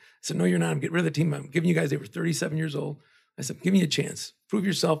resigned. I said, "No, you're not. I'm getting rid of the team. I'm giving you guys." They were 37 years old. I said, "Give me a chance. Prove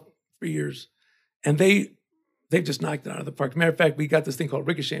yourself. 3 years." And they've just knocked it out of the park. Matter of fact, we got this thing called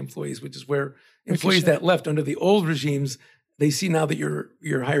Ricochet employees, which is where employees that left under the old regimes, they see now that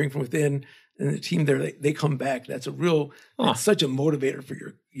you're hiring from within, and the team there, they come back. That's that's such a motivator for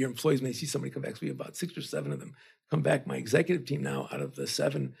your employees when they see somebody come back. So we have about 6 or 7 of them come back. My executive team now, out of the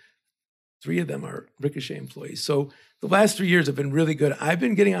 7, 3 of them are Ricochet employees. So the last 3 years have been really good. I've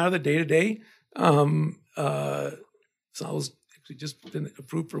been getting out of the day-to-day. Sal's actually just been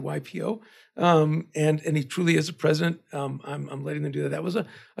approved for YPO, and he truly is a president. I'm letting them do that. That was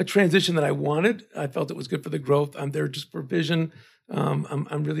a transition that I wanted. I felt it was good for the growth. I'm there just for vision.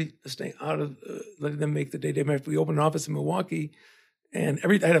 I'm really staying out of letting them make the day-to-day. We opened an office in Milwaukee, and I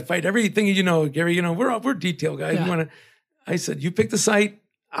had to fight everything. Gary, we're detail guys. Yeah. I said, you pick the site.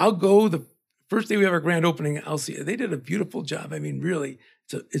 I'll go the first day we have our grand opening. I'll see it. They did a beautiful job. I mean, really,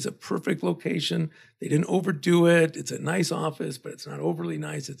 it's a perfect location. They didn't overdo it. It's a nice office, but it's not overly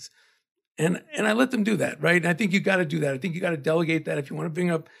nice. And I let them do that, right? And I think you got to do that. I think you got to delegate that. If you want to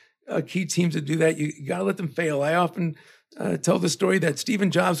bring up key teams to do that, you got to let them fail. I often tell the story that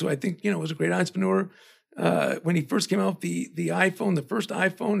Stephen Jobs, who I think was a great entrepreneur, when he first came out with the iPhone, the first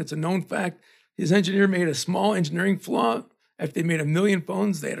iPhone, it's a known fact, his engineer made a small engineering flaw. After they made 1 million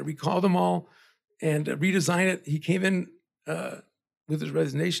phones, they had to recall them all and redesign it. He came in with his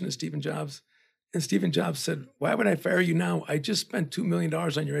resignation to Stephen Jobs. And Stephen Jobs said, "Why would I fire you now? I just spent $2 million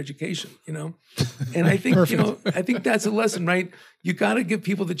on your education, And I think, I think that's a lesson, right? You got to give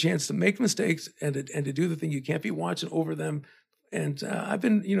people the chance to make mistakes and to do the thing. You can't be watching over them. And I've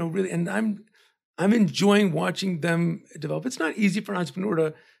been, really, and I'm enjoying watching them develop. It's not easy for an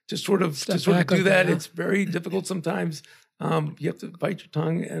entrepreneur to sort of do like that. yeah. It's very difficult sometimes. You have to bite your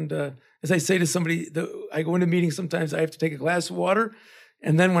tongue. And as I say to somebody, I go into meetings, sometimes I have to take a glass of water.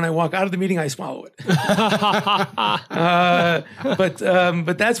 And then when I walk out of the meeting, I swallow it. But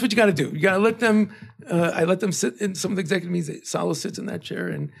that's what you got to do. You got to let them. I let them sit in some of the executive meetings. Salo sits in that chair,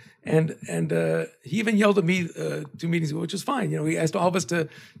 and he even yelled at me 2 meetings ago, which was fine. He asked all of us to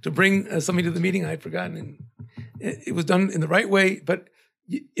bring somebody to the meeting. I'd forgotten, and it was done in the right way. But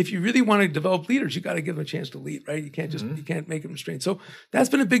if you really want to develop leaders, you got to give them a chance to lead, right? You can't just you can't make them restrained. So that's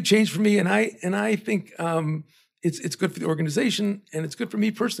been a big change for me, and I think. It's good for the organization, and it's good for me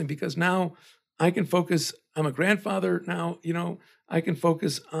personally, because now I can focus. I'm a grandfather now. I can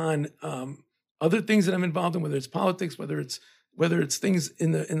focus on other things that I'm involved in, whether it's politics, whether it's things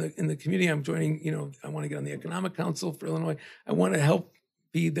in the community. I'm joining. I want to get on the Economic Council for Illinois. I want to help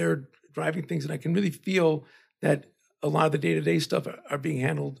be there driving things, and I can really feel that a lot of the day-to-day stuff are being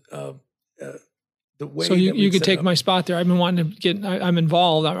handled. The way so you could take my spot there. I've been wanting to get. I'm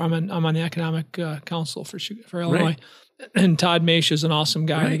involved. I'm on the Economic Council for Illinois, right. And Todd Maish is an awesome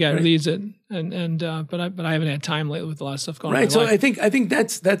guy. The guy who leads it, but I haven't had time lately with a lot of stuff going on. Right. So I think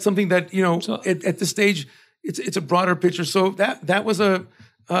that's something that at this stage it's a broader picture. So that was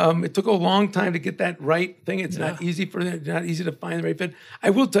it took a long time to get that right thing. It's not easy to find the right fit.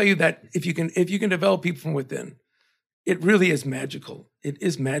 I will tell you that if you can develop people from within, it really is magical. It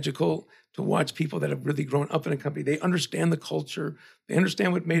is magical to watch people that have really grown up in a company. They understand the culture. They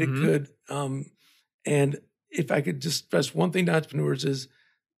understand what made it good. And if I could just stress one thing to entrepreneurs is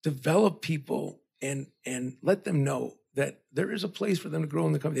develop people and let them know that there is a place for them to grow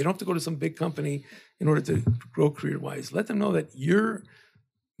in the company. They don't have to go to some big company in order to grow career-wise. Let them know that you're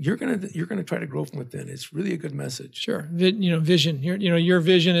gonna try to grow from within. It's really a good message. Sure, vision. Your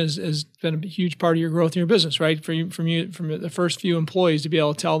vision has been a huge part of your growth in your business, right? From the first few employees to be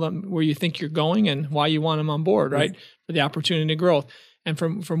able to tell them where you think you're going and why you want them on board, right? For the opportunity to growth, and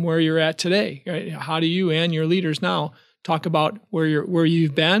from where you're at today, right? How do you and your leaders now talk about where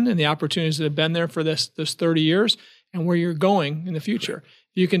you've been and the opportunities that have been there for this 30 years and where you're going in the future?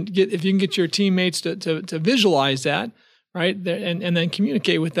 If you can get your teammates to visualize that. Right, and then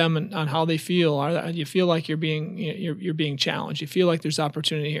communicate with them on how they feel. You feel like you're being challenged. You feel like there's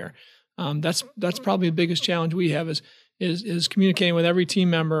opportunity here. That's probably the biggest challenge we have is communicating with every team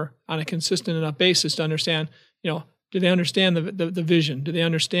member on a consistent enough basis to understand. Do they understand the vision? Do they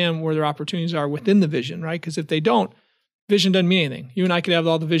understand where their opportunities are within the vision? Right, because if they don't, vision doesn't mean anything. You and I could have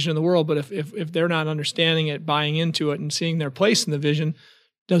all the vision in the world, but if they're not understanding it, buying into it, and seeing their place in the vision, it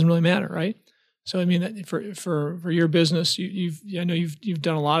doesn't really matter, right? So I mean, for your business, I know you've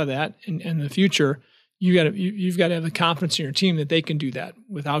done a lot of that, and in the future, you've got to have the confidence in your team that they can do that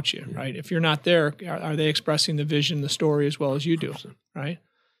without you, right? If you're not there, are they expressing the vision, the story as well as you do, right?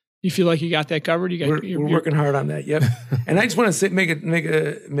 You feel like you got that covered. We're working hard on that. Yep. And I just want to make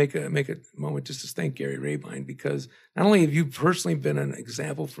a moment just to thank Gary Rabine, because not only have you personally been an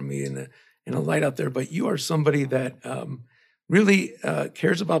example for me and a light out there, but you are somebody that really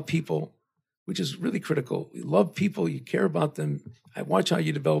cares about people, which is really critical. You love people. You care about them. I watch how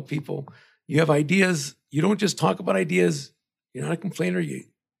you develop people. You have ideas. You don't just talk about ideas. You're not a complainer.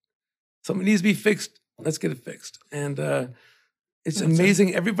 Something needs to be fixed. Let's get it fixed. And it's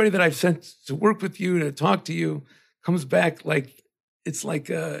amazing. Everybody that I've sent to work with you, to talk to you, comes back like it's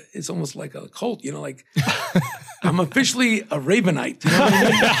almost like a cult. Like I'm officially a Ravenite. You know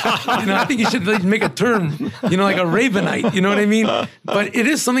what I mean? I think you should make a term. Like a Ravenite. You know what I mean? But it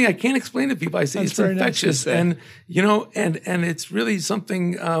is something I can't explain to people. I say it's infectious, and and it's really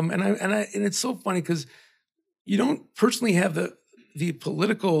something. And it's so funny because you don't personally have the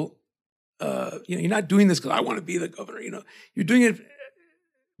political. You're not doing this because I want to be the governor. You're doing it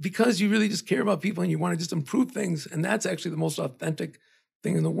because you really just care about people and you want to just improve things. And that's actually the most authentic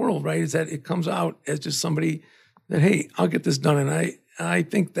thing in the world, right? Is that it comes out as just somebody that, hey, I'll get this done. And I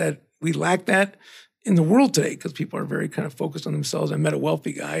think that we lack that in the world today because people are very kind of focused on themselves. I met a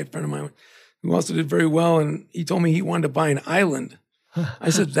wealthy guy, a friend of mine, who also did very well, and he told me he wanted to buy an island. I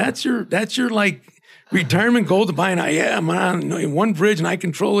said, that's your like retirement goal, to buy an I'm on one bridge and I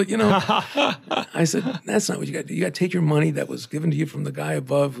control it, I said, that's not what you got to do. You got to take your money that was given to you from the guy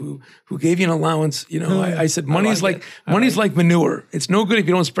above who gave you an allowance. I said, money's like manure. It's no good if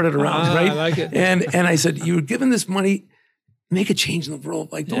you don't spread it around, right? I like it. And I said, you were given this money, make a change in the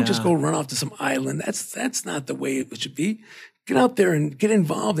world. Like, don't just go run off to some island. That's not the way it should be. Get out there and get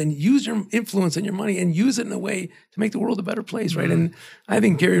involved and use your influence and your money and use it in a way to make the world a better place, right? And I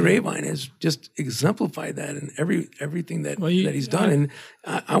think Gary Rabine has just exemplified that in everything that he's done. And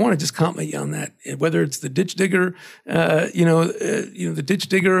I want to just compliment you on that. Whether it's the Ditch Digger, the Ditch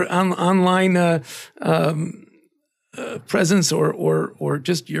Digger online presence, or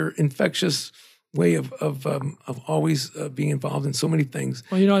just your infectious way of always being involved in so many things.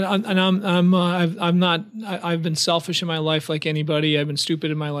 Well, I've been selfish in my life like anybody. I've been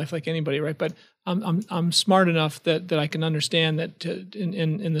stupid in my life like anybody, right? But I'm smart enough that I can understand that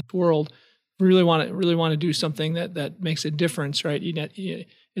in this world, we really want to do something that makes a difference, right?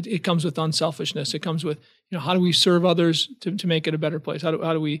 It comes with unselfishness. It comes with, how do we serve others to make it a better place? How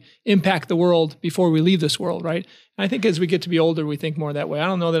do we impact the world before we leave this world, right? And I think as we get to be older, we think more that way. I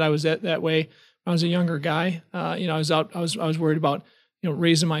don't know that I was that way. I was a younger guy. I was worried about,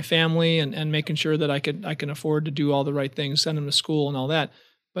 raising my family and making sure that I can afford to do all the right things, send them to school and all that.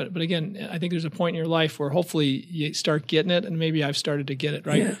 But again, I think there's a point in your life where hopefully you start getting it, and maybe I've started to get it,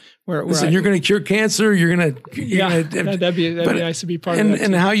 right? Yeah. Where you're going to cure cancer. That'd be nice to be part of that.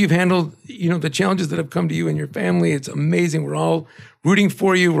 And how you've handled, the challenges that have come to you and your family. It's amazing. We're all rooting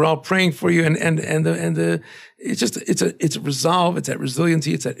for you. We're all praying for you. It's a resolve. It's that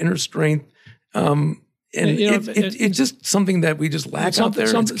resiliency. It's that inner strength. It's just something that we just lack out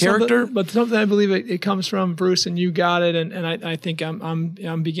there. It's character, but something I believe it comes from, Bruce, and you got it, and I think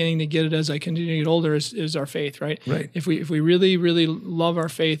I'm beginning to get it as I continue to get older. Is our faith, right? Right. If we really really love our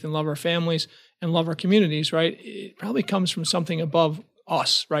faith and love our families and love our communities, right? It probably comes from something above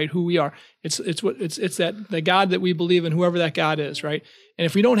us, right? Who we are. It's that the God that we believe in, whoever that God is, right? And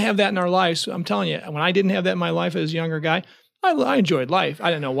if we don't have that in our lives, I'm telling you, when I didn't have that in my life as a younger guy, I enjoyed life.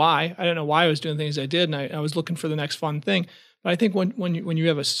 I didn't know why. I was doing things I did, and I was looking for the next fun thing. But I think when you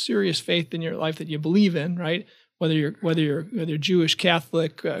have a serious faith in your life that you believe in, right? Whether you're Jewish,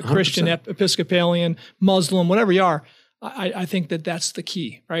 Catholic, Christian, Episcopalian, Muslim, whatever you are, I think that's the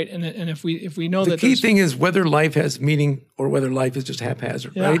key, right? And if we know the key thing is whether life has meaning or whether life is just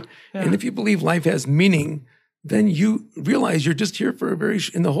haphazard, right? Yeah. And if you believe life has meaning, then you realize you're just here for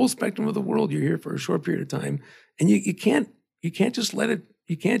in the whole spectrum of the world, you're here for a short period of time, and you can't just let it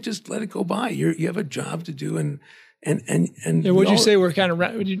go by. You have a job to do, and would you say we're kind of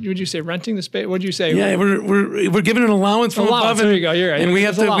would you say renting the space? What'd you say? Yeah, we're given an allowance from above, there you go. You're right. And we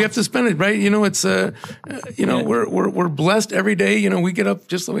have to spend it, right? It's we're blessed every day. We get up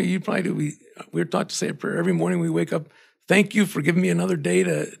just the way you probably do. We're taught to say a prayer every morning. We wake up. Thank you for giving me another day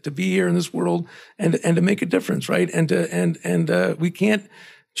to be here in this world and to make a difference, right? And we can't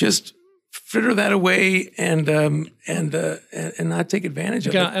just fritter that away and not take advantage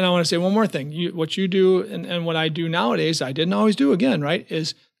of it. And I want to say one more thing. What you do and what I do nowadays, I didn't always do again, right?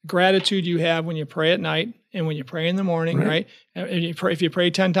 Is gratitude you have when you pray at night and when you pray in the morning, right? And if you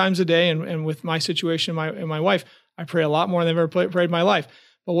pray 10 times a day, and with my situation, my wife, I pray a lot more than I've ever prayed in my life.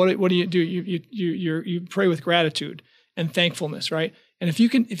 But what do you do? You pray with gratitude and thankfulness, right? And if you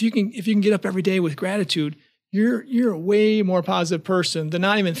can get up every day with gratitude, you're a way more positive person than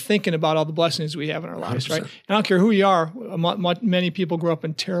not even thinking about all the blessings we have in our lives, 100%. Right? And I don't care who you are. Many people grow up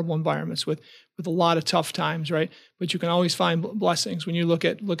in terrible environments with with a lot of tough times, right? But you can always find blessings when you look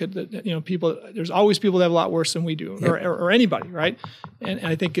at the people. There's always people that have a lot worse than we do, or anybody, right? And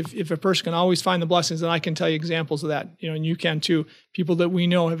I think if a person can always find the blessings, then I can tell you examples of that, and you can too. People that we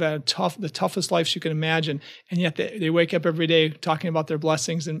know have had the toughest lives you can imagine, and yet they wake up every day talking about their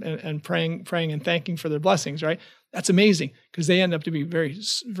blessings and praying and thanking for their blessings, right? That's amazing because they end up to be very,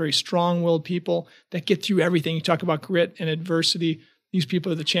 very strong-willed people that get through everything. You talk about grit and adversity. These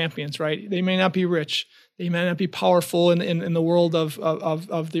people are the champions, right? They may not be rich, they may not be powerful in the world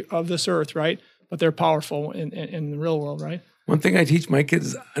of this earth, right? But they're powerful in the real world, right? One thing I teach my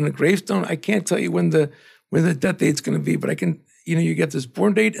kids on a gravestone, I can't tell you when the death date's going to be, but I can. You get this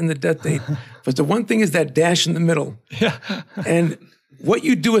born date and the death date, but the one thing is that dash in the middle. Yeah, and what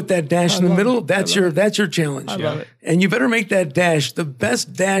you do with that dash in the middle, that's your challenge. I love it. And you better make that dash the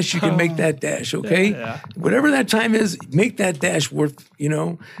best dash you can make that dash, okay? Yeah. Whatever that time is, make that dash worth,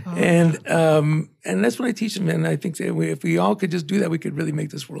 and that's what I teach them. And I think that if we all could just do that, we could really make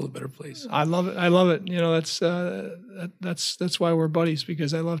this world a better place. I love it. That's why we're buddies,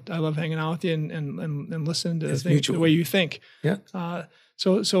 because I love hanging out with you and listening to the way you think. Yeah.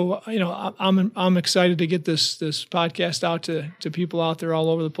 So I'm excited to get this podcast out to people out there all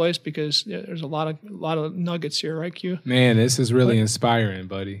over the place, because there's a lot of nuggets here, right, Q? Man, this is really inspiring,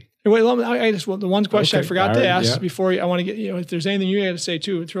 buddy. Wait, the one question I forgot to ask before I want to get, if there's anything you got to say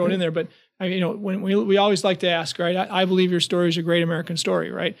too, throw it in there. But when we always like to ask, right? I believe your story is a great American story,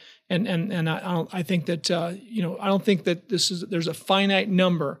 right? And I think that I don't think that there's a finite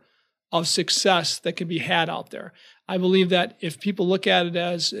number of success that can be had out there. I believe that if people look at it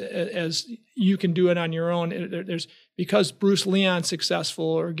as you can do it on your own, there's because Bruce Leon's successful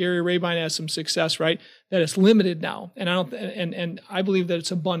or Gary Rabine has some success, right? That it's limited now, and I believe that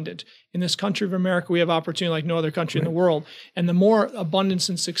it's abundant in this country of America. We have opportunity like no other country in the world, and the more abundance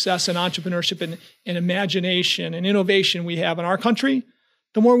and success and entrepreneurship and imagination and innovation we have in our country,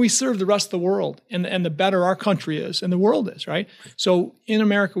 the more we serve the rest of the world, and the better our country is and the world is, right? So in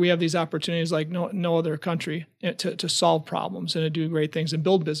America, we have these opportunities like no other country to solve problems and to do great things and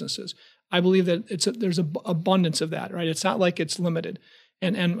build businesses. I believe that there's an abundance of that, right? It's not like it's limited.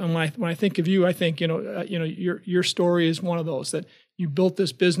 And when I think of you, I think your story is one of those that you built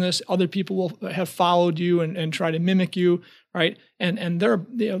this business. Other people will have followed you and try to mimic you, right? And they're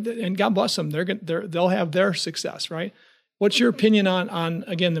and God bless them, they'll have their success, right? What's your opinion on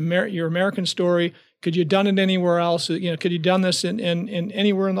again your American story? Could you have done it anywhere else? Could you have done this in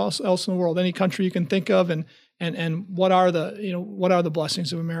anywhere else in the world, any country you can think of? And what are the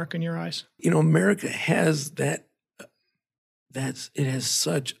blessings of America in your eyes? America has that. It has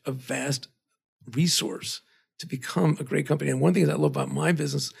such a vast resource to become a great company. And one thing that I love about my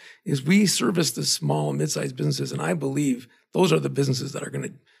business is we service the small and mid-sized businesses, and I believe those are the businesses that are going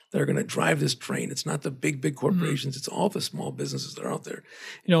to drive this train. It's not the big corporations. It's all the small businesses that are out there.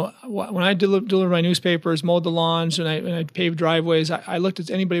 When I delivered my newspapers, mowed the lawns, and I paved driveways, I looked at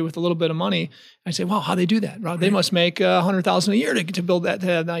anybody with a little bit of money. I say, wow, how they do that? Right. They must make $100,000 a year to build that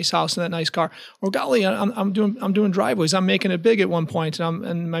nice house and that nice car. Or golly, I'm doing driveways. I'm making it big at one point, and I'm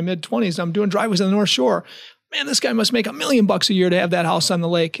in my mid-20s. I'm doing driveways on the North Shore. Man, this guy must make $1 million a year to have that house on the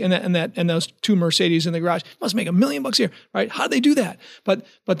lake and those 2 Mercedes in the garage. Must make $1 million a year, right? How do they do that? But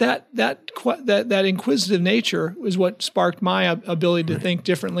that inquisitive nature is what sparked my ability to think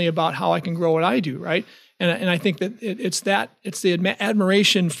differently about how I can grow what I do, right? And I think that it's the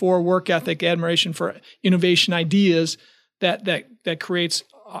admiration for work ethic, admiration for innovation ideas that creates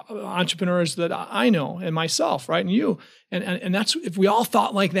entrepreneurs that I know and myself, right, and you, and that's if we all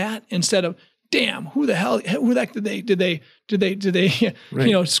thought like that instead of, damn, who the heck did they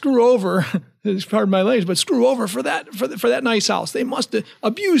right. Screw over, pardon my language, but screw over for that nice house. They must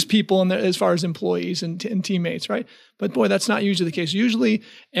abuse people as far as employees and teammates, right? But boy, that's not usually the case. Usually,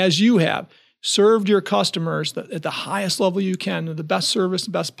 as you have served your customers at the highest level you can, the best service,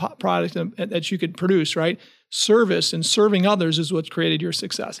 the best product that you could produce, right? Service and serving others is what's created your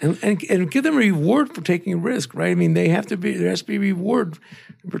success. And give them a reward for taking a risk, right? I mean, there has to be a reward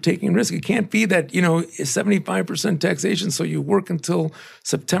for taking a risk. It can't be that, 75% taxation, so you work until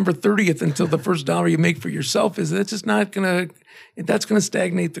September 30th until the first dollar you make for yourself. That's just not going to, that's going to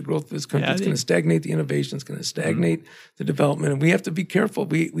stagnate the growth of this country. It's going to stagnate the innovation. It's going to stagnate the development. And we have to be careful.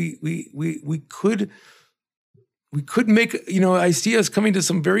 We could make, I see us coming to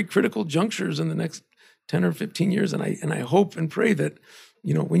some very critical junctures in the next 10 or 15 years. And I hope and pray that,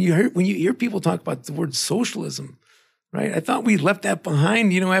 when you hear people talk about the word socialism, right? I thought we left that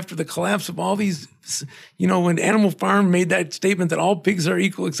behind, after the collapse of all these, when Animal Farm made that statement that all pigs are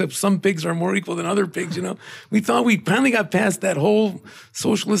equal, except some pigs are more equal than other pigs, we thought we finally got past that whole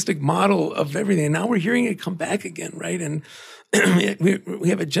socialistic model of everything. And now we're hearing it come back again, right? And we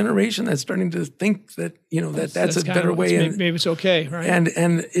have a generation that's starting to think that, that's a better way. Maybe it's okay, right?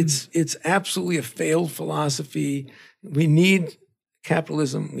 And it's absolutely a failed philosophy. We need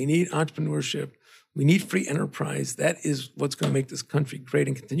capitalism. We need entrepreneurship. We need free enterprise. That is what's going to make this country great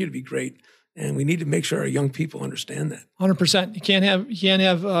and continue to be great. And we need to make sure our young people understand that. 100%. You can't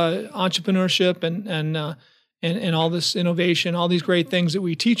have entrepreneurship and all this innovation, all these great things that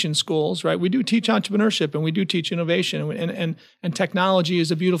we teach in schools, right? We do teach entrepreneurship and we do teach innovation, and technology is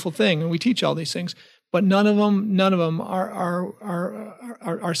a beautiful thing, and we teach all these things. But none of them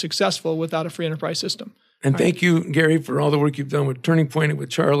are successful without a free enterprise system. And thank you, Gary, for all the work you've done with Turning Point and with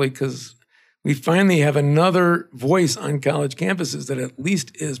Charlie, because we finally have another voice on college campuses that at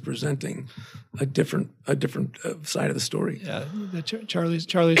least is presenting a different side of the story. Yeah, Charlie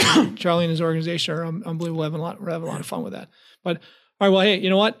and his organization are unbelievable. We're having a lot of fun with that. But all right, well, hey, you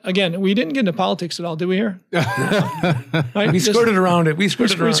know what? Again, we didn't get into politics at all, did we here? Right? We skirted around it. We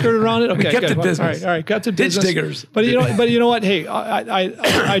skirted around it. Okay, we kept good. it business. All right, got to ditch business. diggers. But you know what? Hey,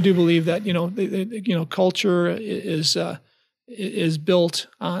 I do believe that culture is built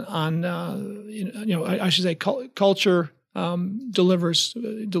on I should say culture delivers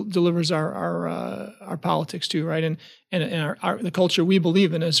our politics too, right? And the culture we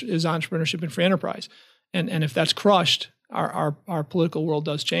believe in is entrepreneurship and free enterprise, and if that's crushed, our political world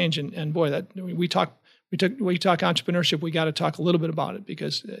does change. And boy, that we talk entrepreneurship, we got to talk a little bit about it,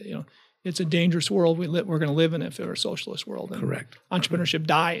 because it's a dangerous world we're going to live in if we're a socialist world. And correct. Entrepreneurship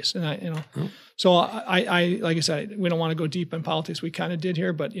dies, and So I like I said, we don't want to go deep in politics. We kind of did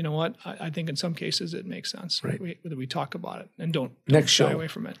here, but you know what? I think in some cases it makes sense. Right. We talk about it and don't Next shy show. away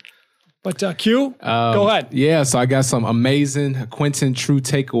from it. But Q, go ahead. Yeah, so I got some amazing Quentin true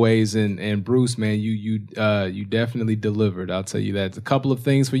takeaways, and Bruce, man, you definitely delivered. I'll tell you that. A couple of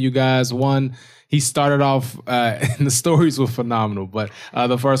things for you guys. One, he started off, and the stories were phenomenal. But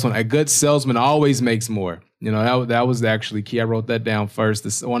the first one, a good salesman always makes more. That was actually key. I wrote that down first.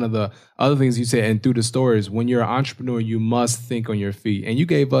 This one of the other things you said, and through the stories, when you're an entrepreneur, you must think on your feet. And you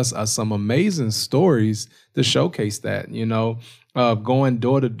gave us some amazing stories to showcase that. Going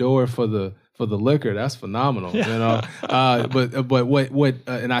door to door for the liquor, that's phenomenal. But what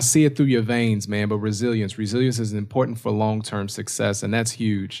and I see it through your veins, man. But resilience is important for long-term success, and that's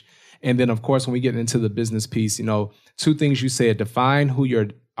huge. And then, of course, when we get into the business piece, two things you said: define who your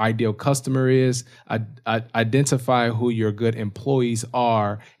ideal customer is, identify who your good employees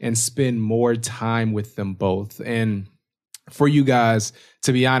are, and spend more time with them both. And for you guys,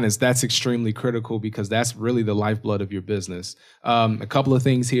 to be honest, that's extremely critical, because that's really the lifeblood of your business. A couple of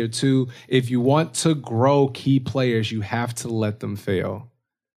things here too. If you want to grow key players, you have to let them fail.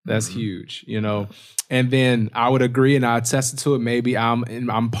 That's huge, And then I would agree, and I attested to it. Maybe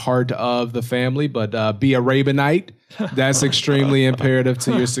I'm part of the family, but be a Rabinite. That's extremely imperative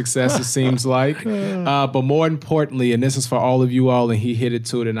to your success, it seems like. But more importantly, and this is for all of you all, and he hit it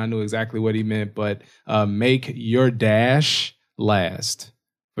to it, and I knew exactly what he meant, but make your dash last,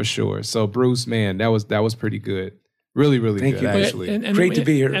 for sure. So Bruce, man, that was pretty good. Really, really Thank good, you. actually. And great to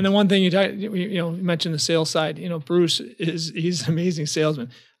be here. And the one thing you mentioned the sales side. Bruce he's an amazing salesman.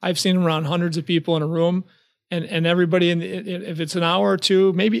 I've seen him around hundreds of people in a room, and everybody if it's an hour or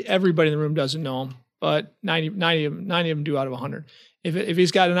two, maybe everybody in the room doesn't know him, but 90 of them do out of 100. If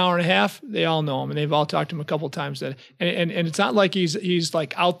he's got an hour and a half, they all know him, and they've all talked to him a couple of times. And it's not like he's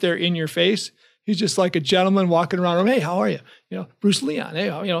like out there in your face. He's just like a gentleman walking around. Hey, how are you? Bruce Leon. Hey,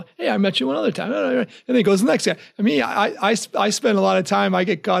 hey, I met you one other time. And then he goes to the next guy. I mean, I spend a lot of time. I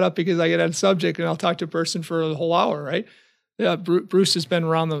get caught up because I get on subject, and I'll talk to a person for a whole hour, right? Yeah, Bruce has been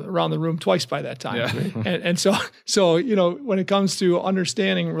around the room twice by that time. Yeah. and so when it comes to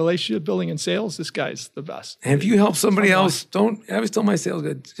understanding relationship building and sales, this guy's the best. And if you help somebody else, I always tell my sales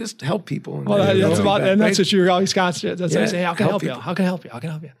guys, just help people. Well, that's what you're always constant. That's what I say. How can I help you? People. How can I help you? How can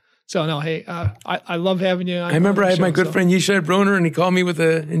I help you? So no, hey, I love having you. I remember I had my good friend Yishai Broner, and he called me with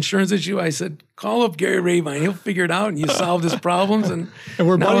an insurance issue. I said, call up Gary Rabine. He'll figure it out, and you solved his problems. And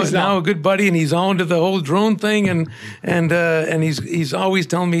we're buddies now a good buddy, and he's on to the whole drone thing, and he's always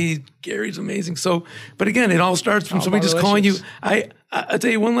telling me Gary's amazing. So, but again, it all starts from somebody just calling you. I'll tell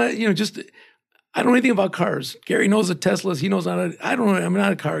you one last, I don't know anything about cars. Gary knows the Teslas. He knows how to. I don't know. I'm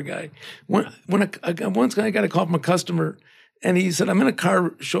not a car guy. Once I got a call from a customer. And he said, I'm in a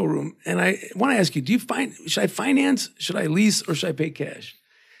car showroom, and I want to ask you, should I finance, should I lease, or should I pay cash?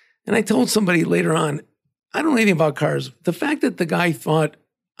 And I told somebody later on, I don't know anything about cars. The fact that the guy thought,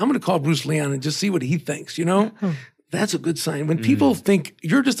 I'm going to call Bruce Leon and just see what he thinks, that's a good sign. When people think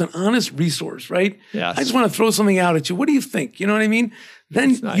you're just an honest resource, right? Yes. I just want to throw something out at you. What do you think? You know what I mean?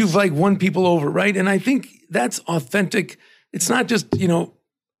 Then Nice. you've like won people over, right? And I think that's authentic. It's not just,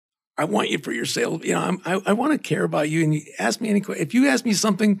 I want you for your sale. I want to care about you. And you ask me if you ask me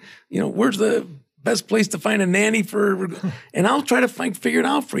something, where's the best place to find a nanny and I'll try to figure it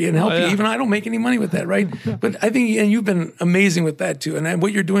out for you and help you. Even I don't make any money with that, right? But I think, and you've been amazing with that too. And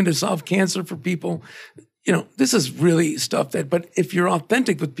what you're doing to solve cancer for people, this is really stuff but if you're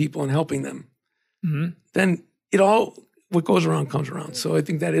authentic with people and helping them, then what goes around comes around. So I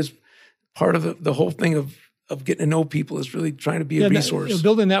think that is part of the whole thing of getting to know people is really trying to be a resource.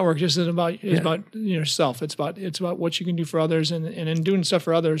 Building a network just isn't about yourself. It's about what you can do for others, and in doing stuff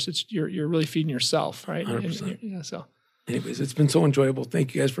for others, you're really feeding yourself, right? 100%. So. Anyways, it's been so enjoyable.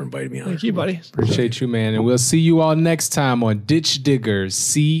 Thank you guys for inviting me on. Thank you, buddy. Appreciate you, man. And we'll see you all next time on Ditch Digger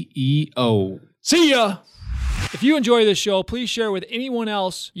CEO. See ya. If you enjoy this show, please share it with anyone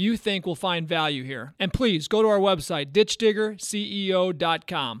else you think will find value here. And please go to our website,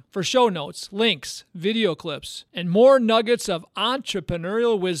 ditchdiggerceo.com, for show notes, links, video clips, and more nuggets of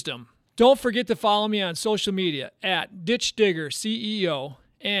entrepreneurial wisdom. Don't forget to follow me on social media at ditchdiggerceo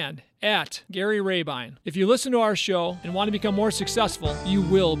and at Gary Rabine. If you listen to our show and want to become more successful, you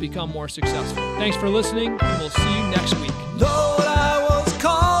will become more successful. Thanks for listening, and we'll see you next week. Lord, I was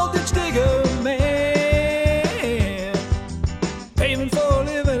called Ditch Digger Man, paving for a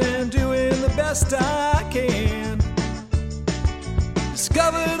living and doing the best I can.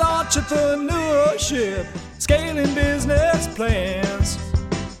 Discovered entrepreneurship, scaling business plans.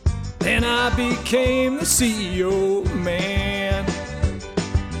 Then I became the CEO man.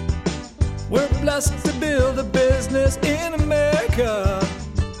 We're blessed to build a business in America,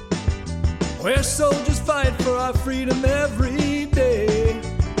 where soldiers fight for our freedom every day.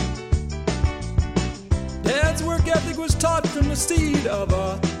 Dad's work ethic was taught from the seat of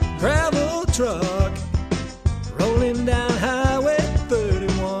a gravel truck, rolling down Highway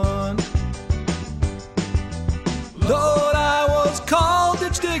 31. Lord, I was called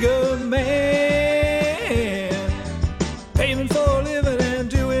Ditch Digger Man, paving for a living and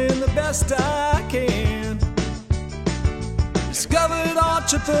doing the best I can. Discovered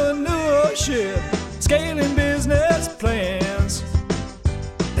entrepreneurship, scaling business plans.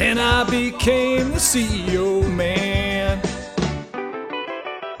 Then I became the CEO man.